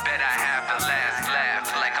 I bet I have the last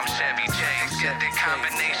laugh, like I'm Chevy Chase. Get the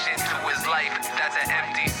combination to his life, that's an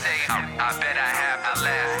empty safe. I bet I have the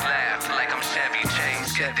last laugh, like I'm Chevy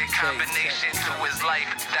Chase. Get the combination to his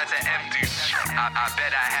life, that's an empty safe. I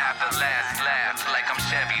bet I have the last laugh, like I'm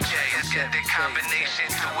Chevy Chase. Get the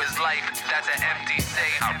combination to his life, that's an empty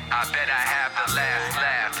safe. I bet I have the last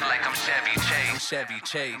laugh, like I'm Chevy Chase. Chevy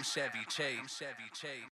Chase. Chevy Chase. Chevy Chase.